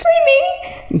malevolence.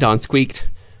 Screaming! Dawn squeaked.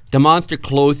 The monster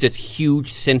closed its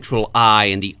huge central eye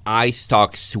and the eye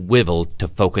stalk swiveled to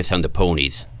focus on the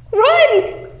ponies.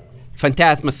 Run!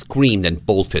 Phantasma screamed and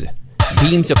bolted.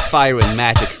 Beams of fire and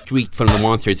magic streaked from the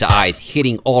monster's eyes,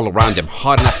 hitting all around them,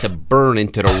 hot enough to burn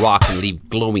into the rock and leave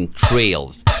glowing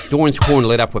trails. Dorn's horn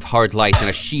lit up with hard light, and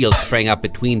a shield sprang up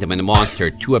between them and the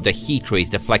monster, 2 of the heat rays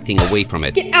deflecting away from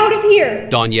it. Get out of here!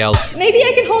 Dawn yelled. Maybe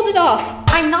I can hold it off.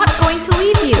 I'm not going to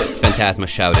leave you. Phantasma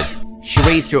shouted. She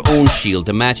raised her own shield,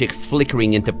 the magic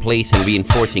flickering into place and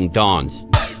reinforcing Dawn's.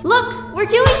 Look, we're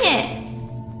doing it!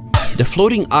 The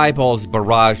floating eyeball's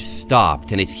barrage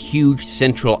stopped, and its huge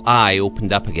central eye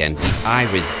opened up again, the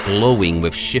iris glowing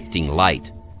with shifting light.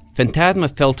 Phantasma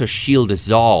felt her shield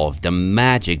dissolve, the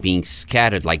magic being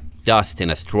scattered like dust in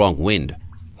a strong wind.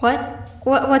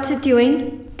 What's it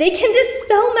doing? They can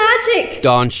dispel magic!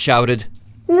 Dawn shouted.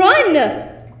 Run!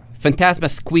 Phantasma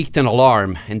squeaked in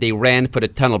alarm, and they ran for the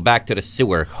tunnel back to the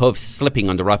sewer, hooves slipping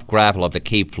on the rough gravel of the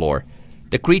cave floor.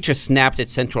 The creature snapped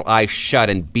its central eye shut,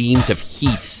 and beams of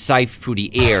heat scythed through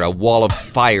the air, a wall of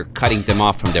fire cutting them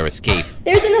off from their escape.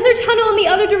 There's another tunnel in the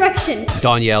other direction!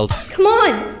 Dawn yelled. Come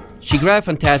on! She grabbed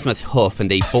Phantasma's hoof,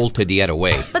 and they bolted the other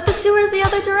way. But the sewer's the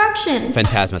other direction!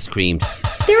 Phantasma screamed.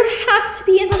 There has to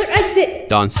be another exit!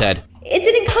 Dawn said. It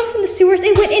didn't come from the sewers,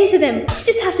 it went into them. You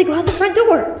just have to go out the front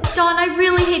door. Dawn, I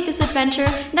really hate this adventure.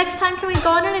 Next time, can we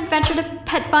go on an adventure to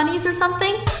pet bunnies or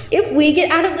something? If we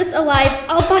get out of this alive,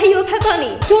 I'll buy you a pet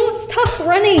bunny. Don't stop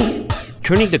running.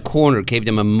 Turning the corner gave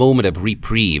them a moment of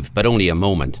reprieve, but only a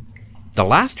moment. The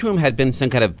last room had been some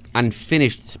kind of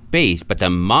unfinished space, but the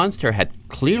monster had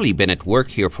clearly been at work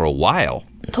here for a while.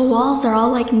 The walls are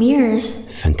all like mirrors.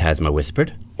 Phantasma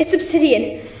whispered. It's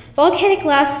obsidian. Volcanic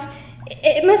glass.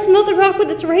 It must melt the rock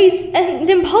with its rays and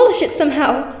then polish it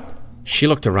somehow. She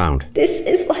looked around. This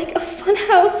is like a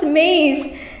funhouse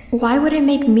maze. Why would it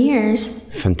make mirrors?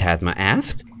 Phantasma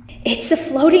asked. It's a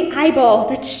floating eyeball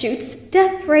that shoots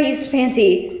death rays,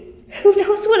 Fancy. Who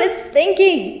knows what it's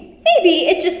thinking? Maybe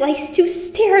it just likes to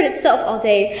stare at itself all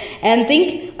day and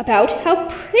think about how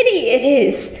pretty it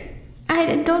is.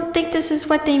 I don't think this is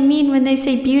what they mean when they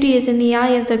say beauty is in the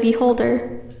eye of the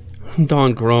beholder.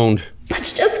 Dawn groaned.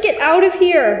 Let's just get out of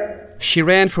here. She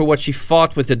ran for what she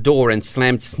thought was the door and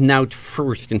slammed snout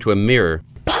first into a mirror.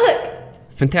 But...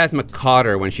 Phantasma caught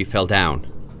her when she fell down.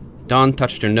 Dawn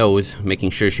touched her nose, making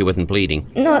sure she wasn't bleeding.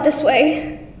 Not this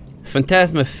way.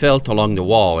 Phantasma felt along the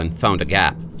wall and found a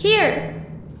gap. Here!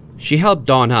 She helped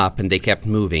Dawn up and they kept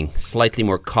moving, slightly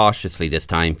more cautiously this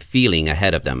time, feeling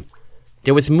ahead of them.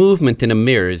 There was movement in the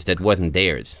mirrors that wasn't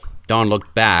theirs. Dawn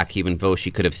looked back even though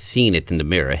she could have seen it in the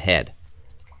mirror ahead.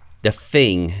 The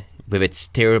thing, with its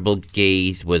terrible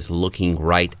gaze, was looking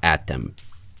right at them,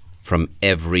 from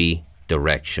every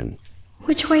direction.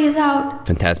 Which way is out?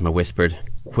 Phantasma whispered,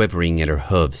 quivering in her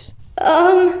hooves.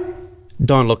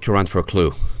 Dawn looked around for a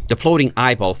clue. The floating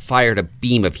eyeball fired a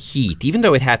beam of heat, even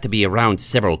though it had to be around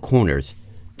several corners.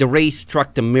 The ray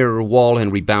struck the mirror wall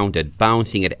and rebounded,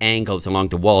 bouncing at angles along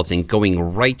the walls and going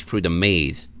right through the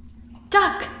maze.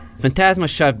 Duck! Phantasma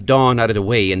shoved Dawn out of the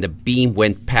way and the beam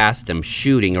went past them,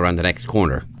 shooting around the next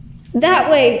corner.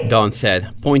 That way! Dawn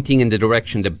said, pointing in the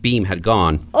direction the beam had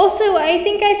gone. Also, I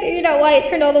think I figured out why it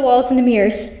turned all the walls into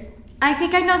mirrors. I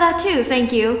think I know that too,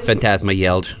 thank you. Phantasma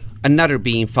yelled. Another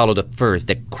beam followed the first,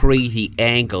 the crazy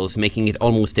angles making it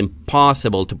almost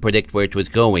impossible to predict where it was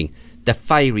going, the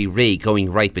fiery ray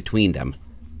going right between them.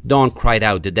 Dawn cried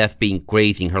out, the death beam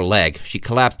grazing her leg. She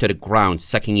collapsed to the ground,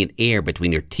 sucking in air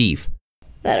between her teeth.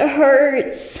 That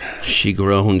hurts. She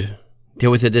groaned. There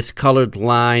was a discolored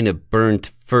line of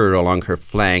burnt fur along her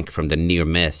flank from the near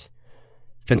miss.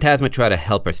 Phantasma tried to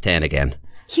help her stand again.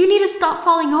 You need to stop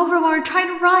falling over while we're trying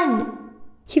to run.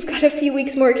 You've got a few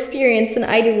weeks more experience than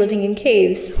I do living in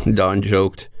caves. Dawn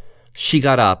joked. She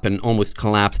got up and almost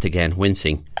collapsed again,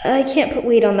 wincing. I can't put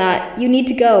weight on that. You need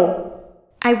to go.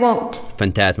 I won't,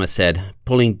 Phantasma said,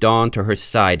 pulling Dawn to her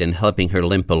side and helping her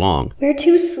limp along. We're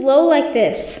too slow like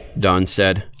this, Dawn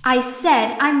said. I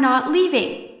said I'm not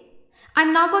leaving.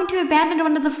 I'm not going to abandon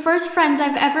one of the first friends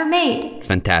I've ever made.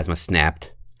 Phantasma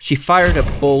snapped. She fired a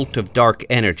bolt of dark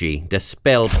energy, the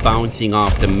spell bouncing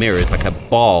off the mirrors like a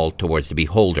ball towards the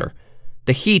beholder.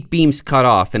 The heat beams cut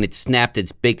off and it snapped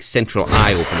its big central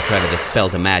eye open to try to dispel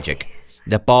the magic.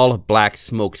 The ball of black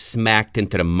smoke smacked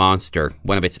into the monster,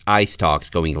 one of its eye stalks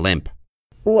going limp.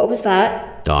 What was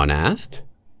that? Dawn asked.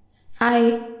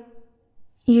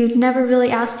 You'd never really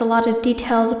asked a lot of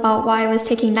details about why I was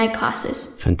taking night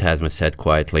classes. Phantasma said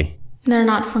quietly. They're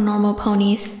not for normal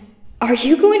ponies. Are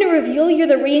you going to reveal you're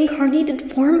the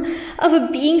reincarnated form of a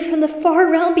being from the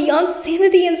far realm beyond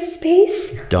sanity and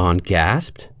space? Dawn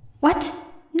gasped. What?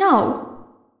 No.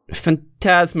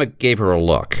 Phantasma gave her a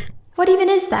look. What even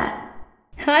is that?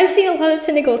 I've seen a lot of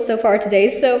tentacles so far today,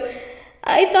 so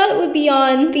I thought it would be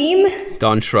on theme.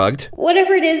 Dawn shrugged.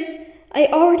 Whatever it is, I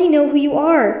already know who you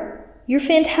are. You're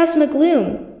Phantasma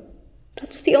Gloom.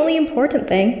 That's the only important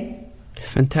thing.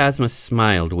 Phantasma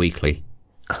smiled weakly.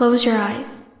 Close your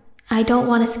eyes. I don't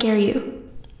want to scare you.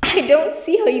 I don't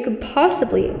see how you could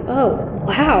possibly. Oh,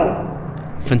 wow.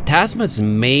 Phantasma's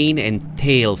mane and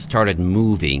tail started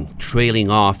moving,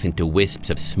 trailing off into wisps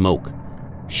of smoke.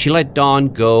 She let Dawn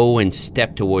go and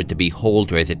stepped toward the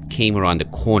beholder as it came around the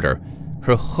corner,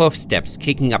 her hoofsteps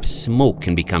kicking up smoke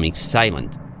and becoming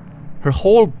silent. Her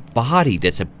whole body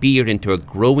disappeared into a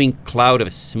growing cloud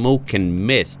of smoke and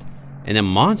mist, and the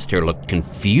monster looked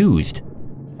confused.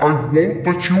 I won't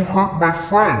let you hurt my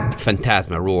friend,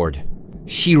 Phantasma roared.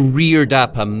 She reared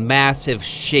up, a massive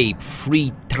shape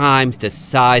 3 times the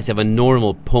size of a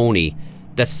normal pony,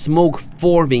 the smoke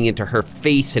forming into her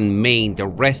face and mane, the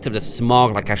rest of the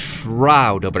smog like a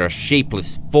shroud over a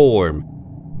shapeless form.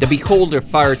 The beholder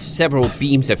fired several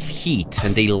beams of heat,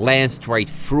 and they lanced right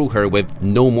through her with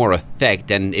no more effect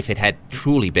than if it had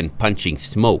truly been punching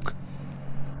smoke.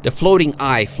 The floating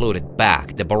eye floated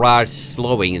back, the barrage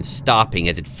slowing and stopping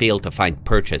as it failed to find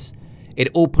purchase. It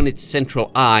opened its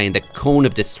central eye, and the cone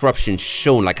of disruption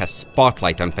shone like a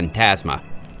spotlight on Phantasma.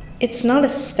 It's not a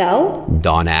spell?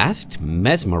 Dawn asked,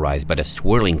 mesmerized by the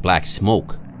swirling black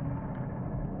smoke.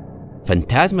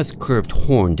 Phantasma's curved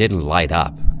horn didn't light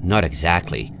up, not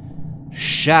exactly.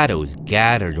 Shadows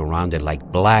gathered around it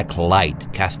like black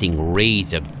light, casting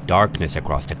rays of darkness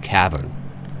across the cavern.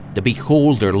 The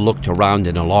beholder looked around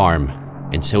in alarm,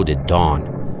 and so did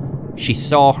Dawn. She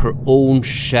saw her own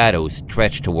shadow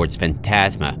stretch towards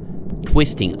Phantasma,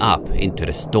 twisting up into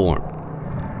the storm.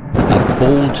 A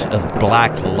bolt of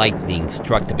black lightning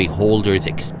struck the beholder's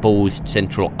exposed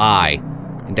central eye,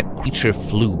 and the creature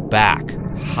flew back,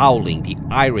 howling, the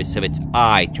iris of its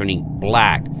eye turning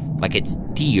black like its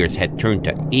tears had turned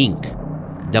to ink.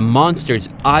 The monster's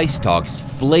eye stalks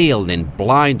flailed in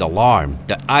blind alarm,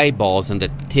 the eyeballs and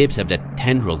the tips of the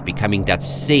tendrils becoming that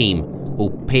same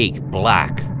opaque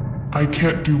black. I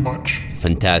can't do much,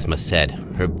 Phantasma said,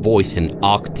 her voice an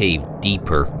octave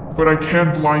deeper. But I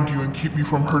can blind you and keep you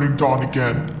from hurting Dawn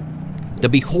again. The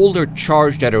beholder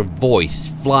charged at her voice,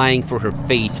 flying for her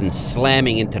face and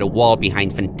slamming into the wall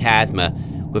behind Phantasma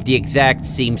with the exact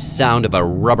same sound of a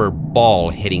rubber ball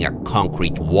hitting a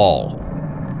concrete wall.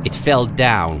 It fell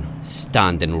down,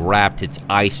 stunned, and wrapped its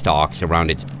eye stalks around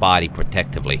its body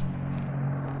protectively.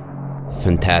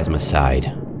 Phantasma sighed.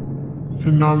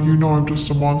 And now you know I'm just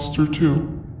a monster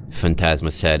too,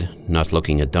 Phantasma said, not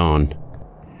looking at Dawn.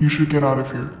 You should get out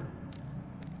of here.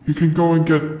 You can go and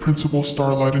get Principal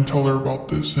Starlight and tell her about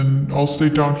this, and I'll stay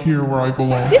down here where I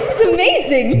belong. This is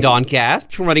amazing! Dawn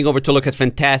gasped, running over to look at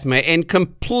Phantasma and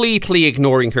completely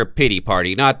ignoring her pity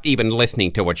party, not even listening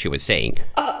to what she was saying.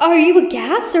 Are you a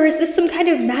gas, or is this some kind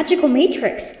of magical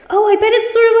matrix? Oh, I bet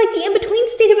it's sort of like the in-between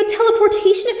state of a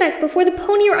teleportation effect before the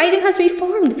pony or item has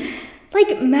reformed.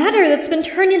 Like matter that's been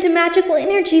turned into magical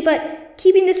energy, but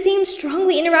keeping the same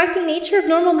strongly interacting nature of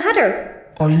normal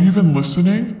matter. Are you even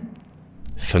listening?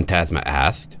 Phantasma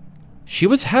asked. She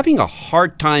was having a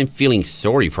hard time feeling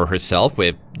sorry for herself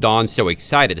with Dawn so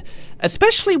excited,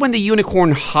 especially when the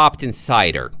unicorn hopped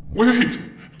inside her. Wait,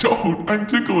 don't, I'm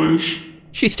ticklish.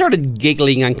 She started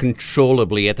giggling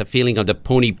uncontrollably at the feeling of the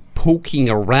pony poking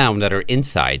around at her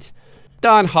insides.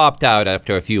 Dawn hopped out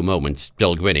after a few moments,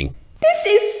 still grinning. This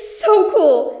is so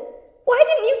cool! Why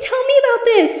didn't you tell me about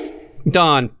this?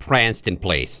 Dawn pranced in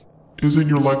place. Isn't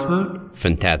your leg hurt?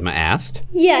 Phantasma asked.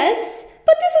 Yes,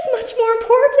 but this is much more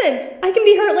important. I can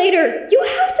be hurt later. You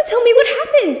have to tell me what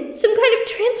happened. Some kind of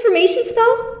transformation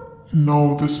spell?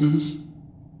 No, this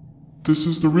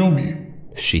is the real me.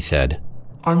 She said.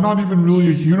 I'm not even really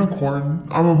a unicorn.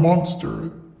 I'm a monster.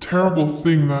 A terrible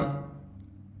thing that...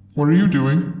 What are you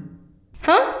doing?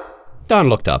 Huh? Dawn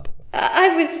looked up.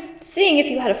 I was seeing if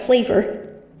you had a flavor.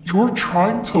 You're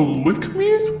trying to lick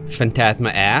me? Phantasma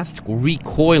asked,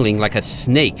 recoiling like a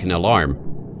snake in alarm.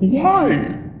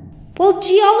 Why? Well,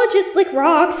 geologists lick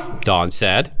rocks. Dawn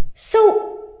said.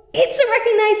 So, it's a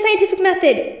recognized scientific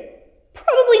method.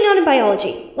 Probably not in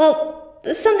biology. Well,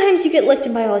 sometimes you get licked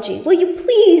in biology. Will you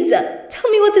please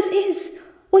tell me what this is?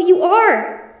 What you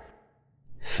are?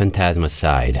 Phantasma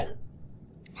sighed.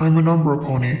 I'm an Umbra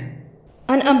pony.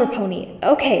 An Umbra pony.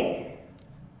 Okay.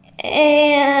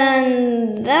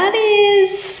 And that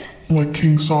is... Like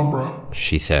King Sombra.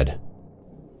 She said.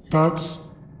 That's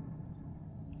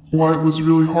why it was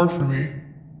really hard for me.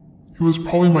 He was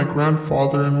probably my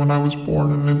grandfather, and when I was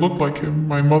born and I looked like him,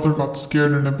 my mother got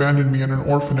scared and abandoned me in an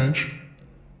orphanage.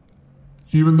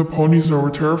 Even the ponies there were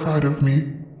terrified of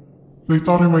me. They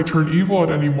thought I might turn evil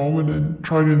at any moment and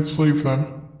try to enslave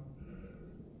them.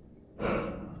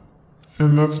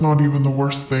 And that's not even the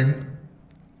worst thing.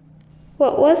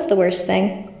 What was the worst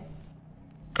thing?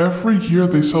 Every year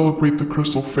they celebrate the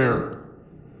Crystal Fair.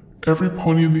 Every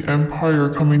pony in the Empire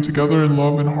coming together in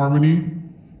love and harmony.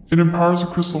 It empowers the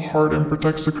Crystal Heart and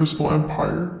protects the Crystal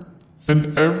Empire.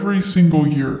 And every single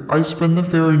year, I spend the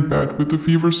fair in bed with the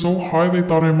fever so high they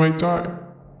thought I might die.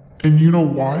 And you know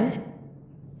why?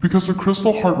 Because the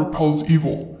Crystal Heart repels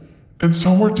evil. And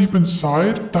somewhere deep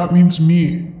inside, that means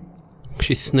me.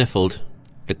 She sniffled,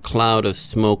 the cloud of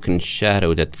smoke and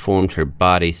shadow that formed her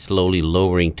body slowly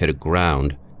lowering to the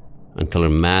ground until her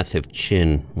massive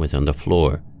chin was on the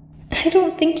floor. I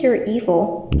don't think you're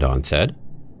evil, Dawn said.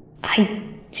 I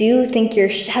do think your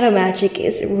shadow magic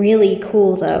is really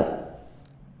cool, though.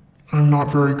 I'm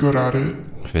not very good at it,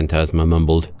 Phantasma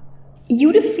mumbled.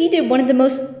 You defeated one of the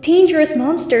most dangerous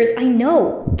monsters I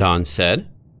know, Dawn said.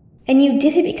 And you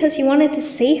did it because you wanted to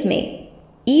save me,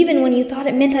 even when you thought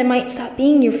it meant I might stop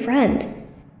being your friend.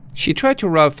 She tried to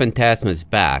rub Phantasma's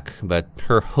back, but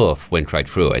her hoof went right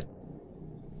through it.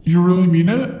 You really mean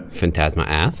it? Phantasma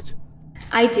asked.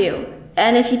 I do.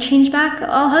 And if you change back,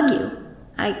 I'll hug you.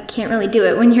 I can't really do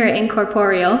it when you're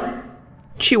incorporeal.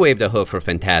 She waved a hoof for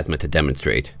Phantasma to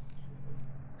demonstrate.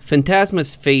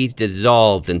 Phantasma's face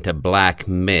dissolved into black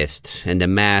mist, and the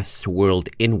mass swirled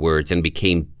inwards and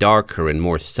became darker and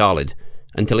more solid,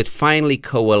 until it finally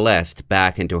coalesced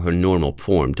back into her normal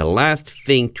form, the last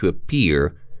thing to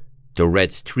appear, the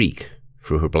red streak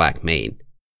through her black mane.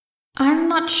 I'm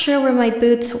not sure where my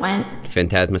boots went,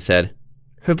 Phantasma said.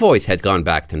 Her voice had gone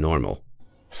back to normal.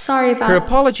 Sorry about... Her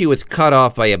apology was cut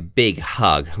off by a big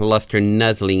hug, Luster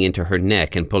nuzzling into her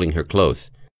neck and pulling her close.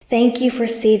 Thank you for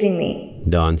saving me,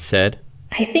 Dawn said.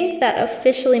 I think that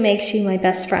officially makes you my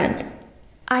best friend.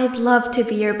 I'd love to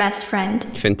be your best friend,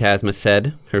 Phantasma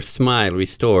said, her smile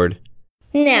restored.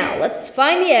 Now, let's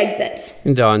find the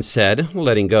exit, Dawn said,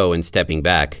 letting go and stepping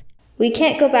back. We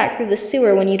can't go back through the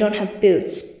sewer when you don't have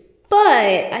boots, but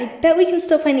I bet we can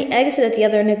still find the exit at the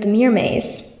other end of the mirror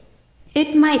maze.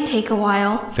 It might take a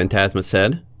while, Phantasma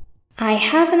said. I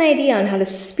have an idea on how to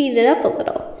speed it up a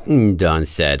little, Dawn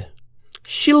said.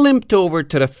 She limped over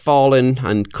to the fallen,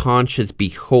 unconscious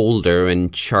beholder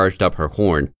and charged up her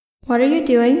horn. What are you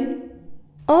doing?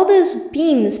 All those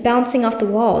beams bouncing off the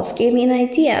walls gave me an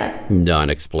idea, Dawn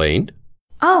explained.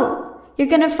 Oh, you're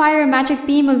gonna fire a magic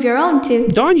beam of your own too.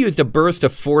 Dawn used a burst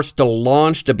of force to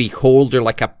launch the beholder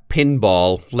like a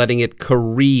pinball, letting it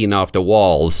careen off the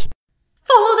walls.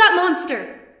 Follow that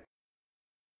monster!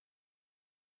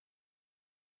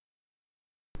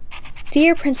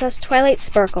 Dear Princess Twilight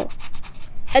Sparkle,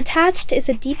 attached is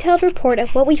a detailed report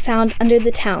of what we found under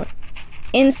the town.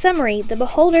 In summary, the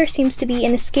beholder seems to be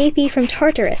an escapee from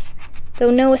Tartarus, though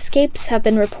no escapes have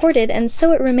been reported, and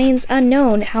so it remains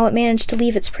unknown how it managed to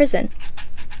leave its prison.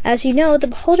 As you know, the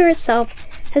beholder itself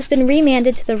has been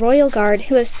remanded to the royal guard,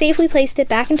 who have safely placed it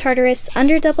back in Tartarus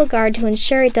under double guard to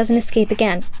ensure it doesn't escape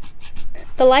again.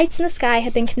 The lights in the sky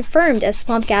have been confirmed as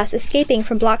swamp gas escaping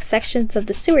from blocked sections of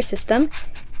the sewer system,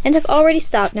 and have already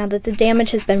stopped now that the damage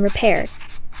has been repaired.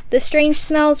 The strange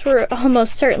smells were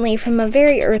almost certainly from a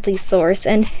very earthly source,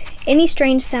 and any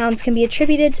strange sounds can be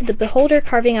attributed to the beholder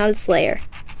carving out its lair.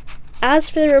 As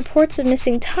for the reports of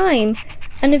missing time,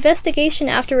 an investigation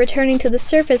after returning to the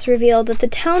surface revealed that the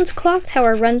town's clock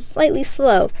tower runs slightly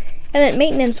slow, and that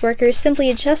maintenance workers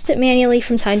simply adjust it manually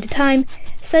from time to time,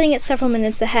 setting it several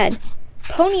minutes ahead.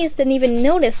 Ponies didn't even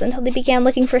notice until they began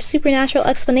looking for supernatural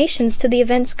explanations to the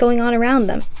events going on around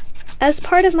them. As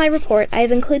part of my report, I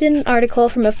have included an article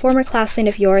from a former classmate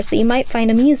of yours that you might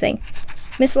find amusing.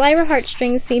 Miss Lyra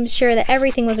Heartstrings seems sure that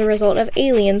everything was a result of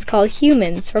aliens called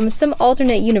humans from some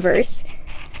alternate universe.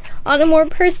 On a more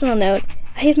personal note,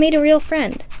 I have made a real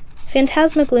friend.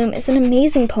 Phantasmagloom is an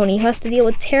amazing pony who has to deal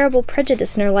with terrible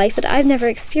prejudice in her life that I've never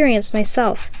experienced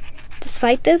myself.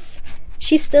 Despite this,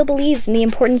 she still believes in the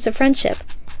importance of friendship.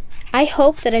 I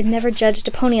hope that I've never judged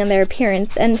a pony on their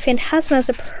appearance, and Phantasma is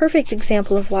a perfect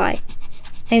example of why.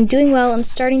 I am doing well and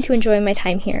starting to enjoy my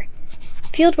time here.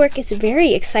 Fieldwork is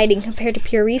very exciting compared to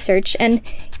pure research, and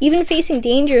even facing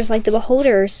dangers like the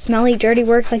beholder or smelly, dirty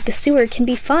work like the sewer can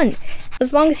be fun,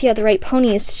 as long as you have the right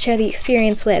ponies to share the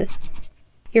experience with.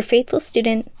 Your faithful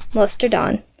student, Luster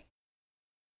Dawn.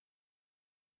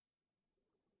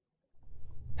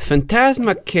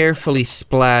 Phantasma carefully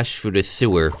splashed through the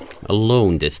sewer,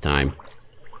 alone this time.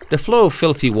 The flow of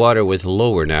filthy water was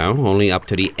lower now, only up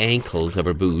to the ankles of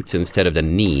her boots instead of the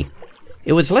knee.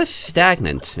 It was less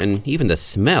stagnant, and even the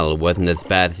smell wasn't as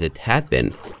bad as it had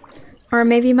been. Or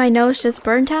maybe my nose just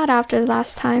burnt out after the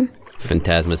last time,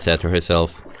 Phantasma said to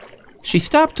herself. She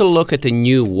stopped to look at the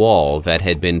new wall that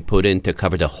had been put in to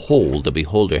cover the hole the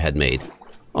beholder had made.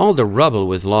 All the rubble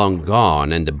was long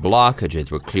gone, and the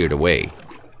blockages were cleared away.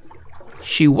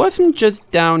 She wasn't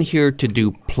just down here to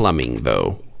do plumbing,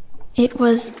 though. It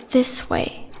was this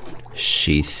way,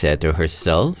 she said to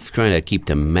herself, trying to keep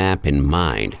the map in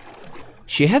mind.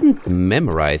 She hadn't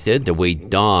memorized it the way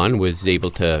Dawn was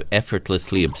able to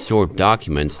effortlessly absorb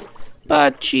documents,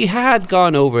 but she had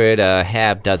gone over it a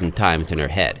half-dozen times in her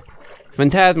head.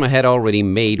 Phantasma had already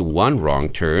made one wrong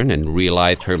turn and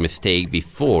realized her mistake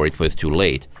before it was too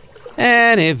late.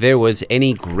 And if there was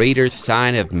any greater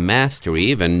sign of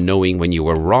mastery than knowing when you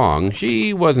were wrong,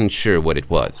 she wasn't sure what it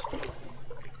was.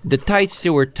 The tight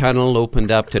sewer tunnel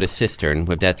opened up to the cistern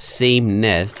with that same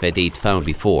nest that they'd found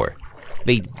before.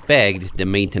 They'd begged the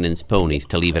maintenance ponies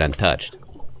to leave it untouched.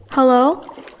 Hello?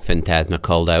 Phantasma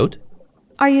called out.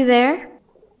 Are you there?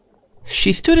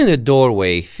 She stood in the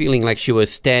doorway, feeling like she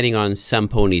was standing on some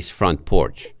pony's front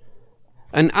porch.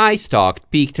 An eye stalk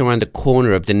peeked around the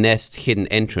corner of the nest's hidden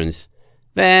entrance.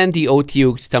 Then the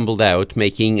Otyugh stumbled out,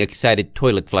 making excited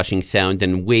toilet flushing sounds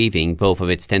and waving both of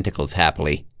its tentacles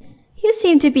happily. You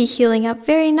seem to be healing up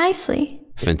very nicely,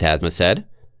 Phantasma said.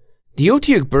 The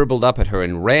Otyugh burbled up at her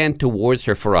and ran towards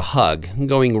her for a hug,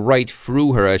 going right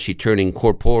through her as she turned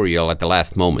incorporeal at the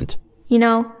last moment. You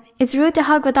know, it's rude to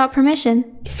hug without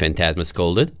permission, Phantasma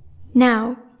scolded.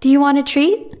 Now, do you want a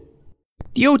treat?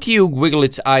 The Otyugh wiggled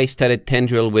its eye-studded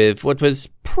tendril with what was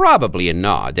probably a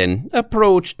nod and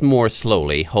approached more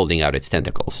slowly, holding out its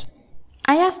tentacles.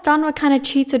 I asked Dawn what kind of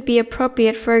treats would be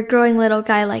appropriate for a growing little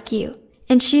guy like you,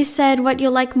 and she said what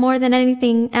you'll like more than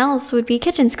anything else would be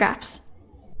kitchen scraps.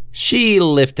 She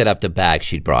lifted up the bag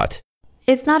she'd brought.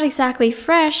 It's not exactly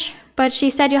fresh, but she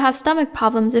said you'll have stomach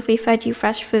problems if we fed you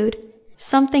fresh food.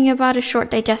 Something about a short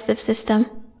digestive system.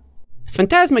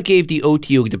 Phantasma gave the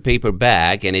Otyugh the paper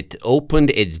bag, and it opened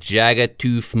its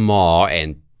jagged-toothed maw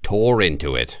and tore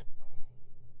into it.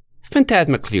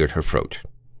 Phantasma cleared her throat.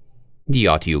 The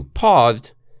Otyugh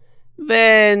paused,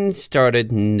 then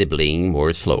started nibbling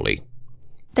more slowly.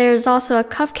 There's also a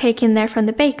cupcake in there from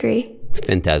the bakery,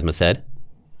 Phantasma said.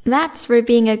 That's for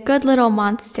being a good little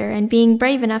monster and being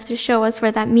brave enough to show us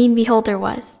where that mean beholder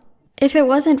was. If it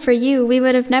wasn't for you, we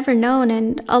would have never known,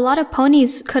 and a lot of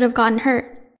ponies could have gotten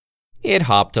hurt. It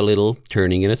hopped a little,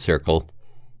 turning in a circle.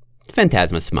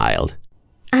 Phantasma smiled.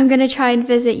 I'm gonna try and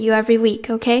visit you every week,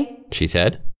 okay? She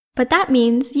said. But that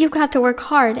means you've got to work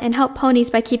hard and help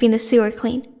ponies by keeping the sewer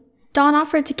clean. Dawn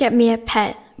offered to get me a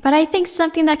pet, but I think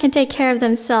something that can take care of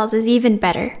themselves is even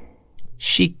better.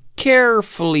 She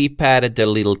carefully patted the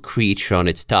little creature on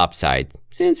its topside,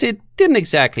 since it didn't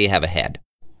exactly have a head.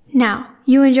 Now,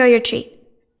 you enjoy your treat.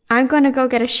 I'm going to go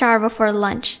get a shower before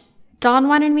lunch. Dawn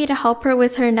wanted me to help her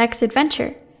with her next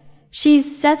adventure. She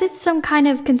says it's some kind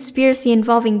of conspiracy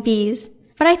involving bees,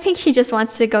 but I think she just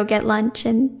wants to go get lunch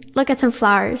and look at some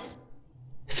flowers.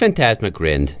 Phantasma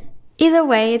grinned. Either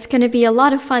way, it's going to be a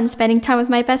lot of fun spending time with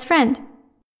my best friend.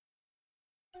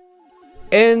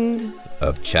 End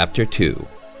of Chapter 2.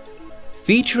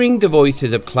 Featuring the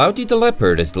voices of Cloudy the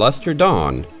Leopard as Luster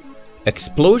Dawn,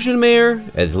 Explosion Mare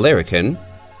as Larrikin,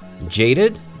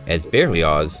 Jaded as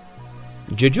Berlioz,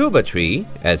 Jojoba Tree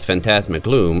as Phantasma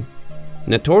Gloom,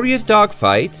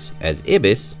 NotoriousDogfight as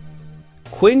Ibis,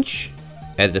 Quinch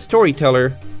as the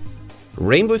Storyteller,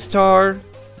 Rainbow Star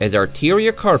as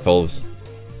Arteria Carpels,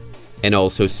 and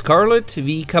also Scarlett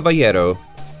v. Caballero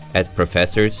as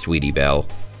Professor Sweetie Belle.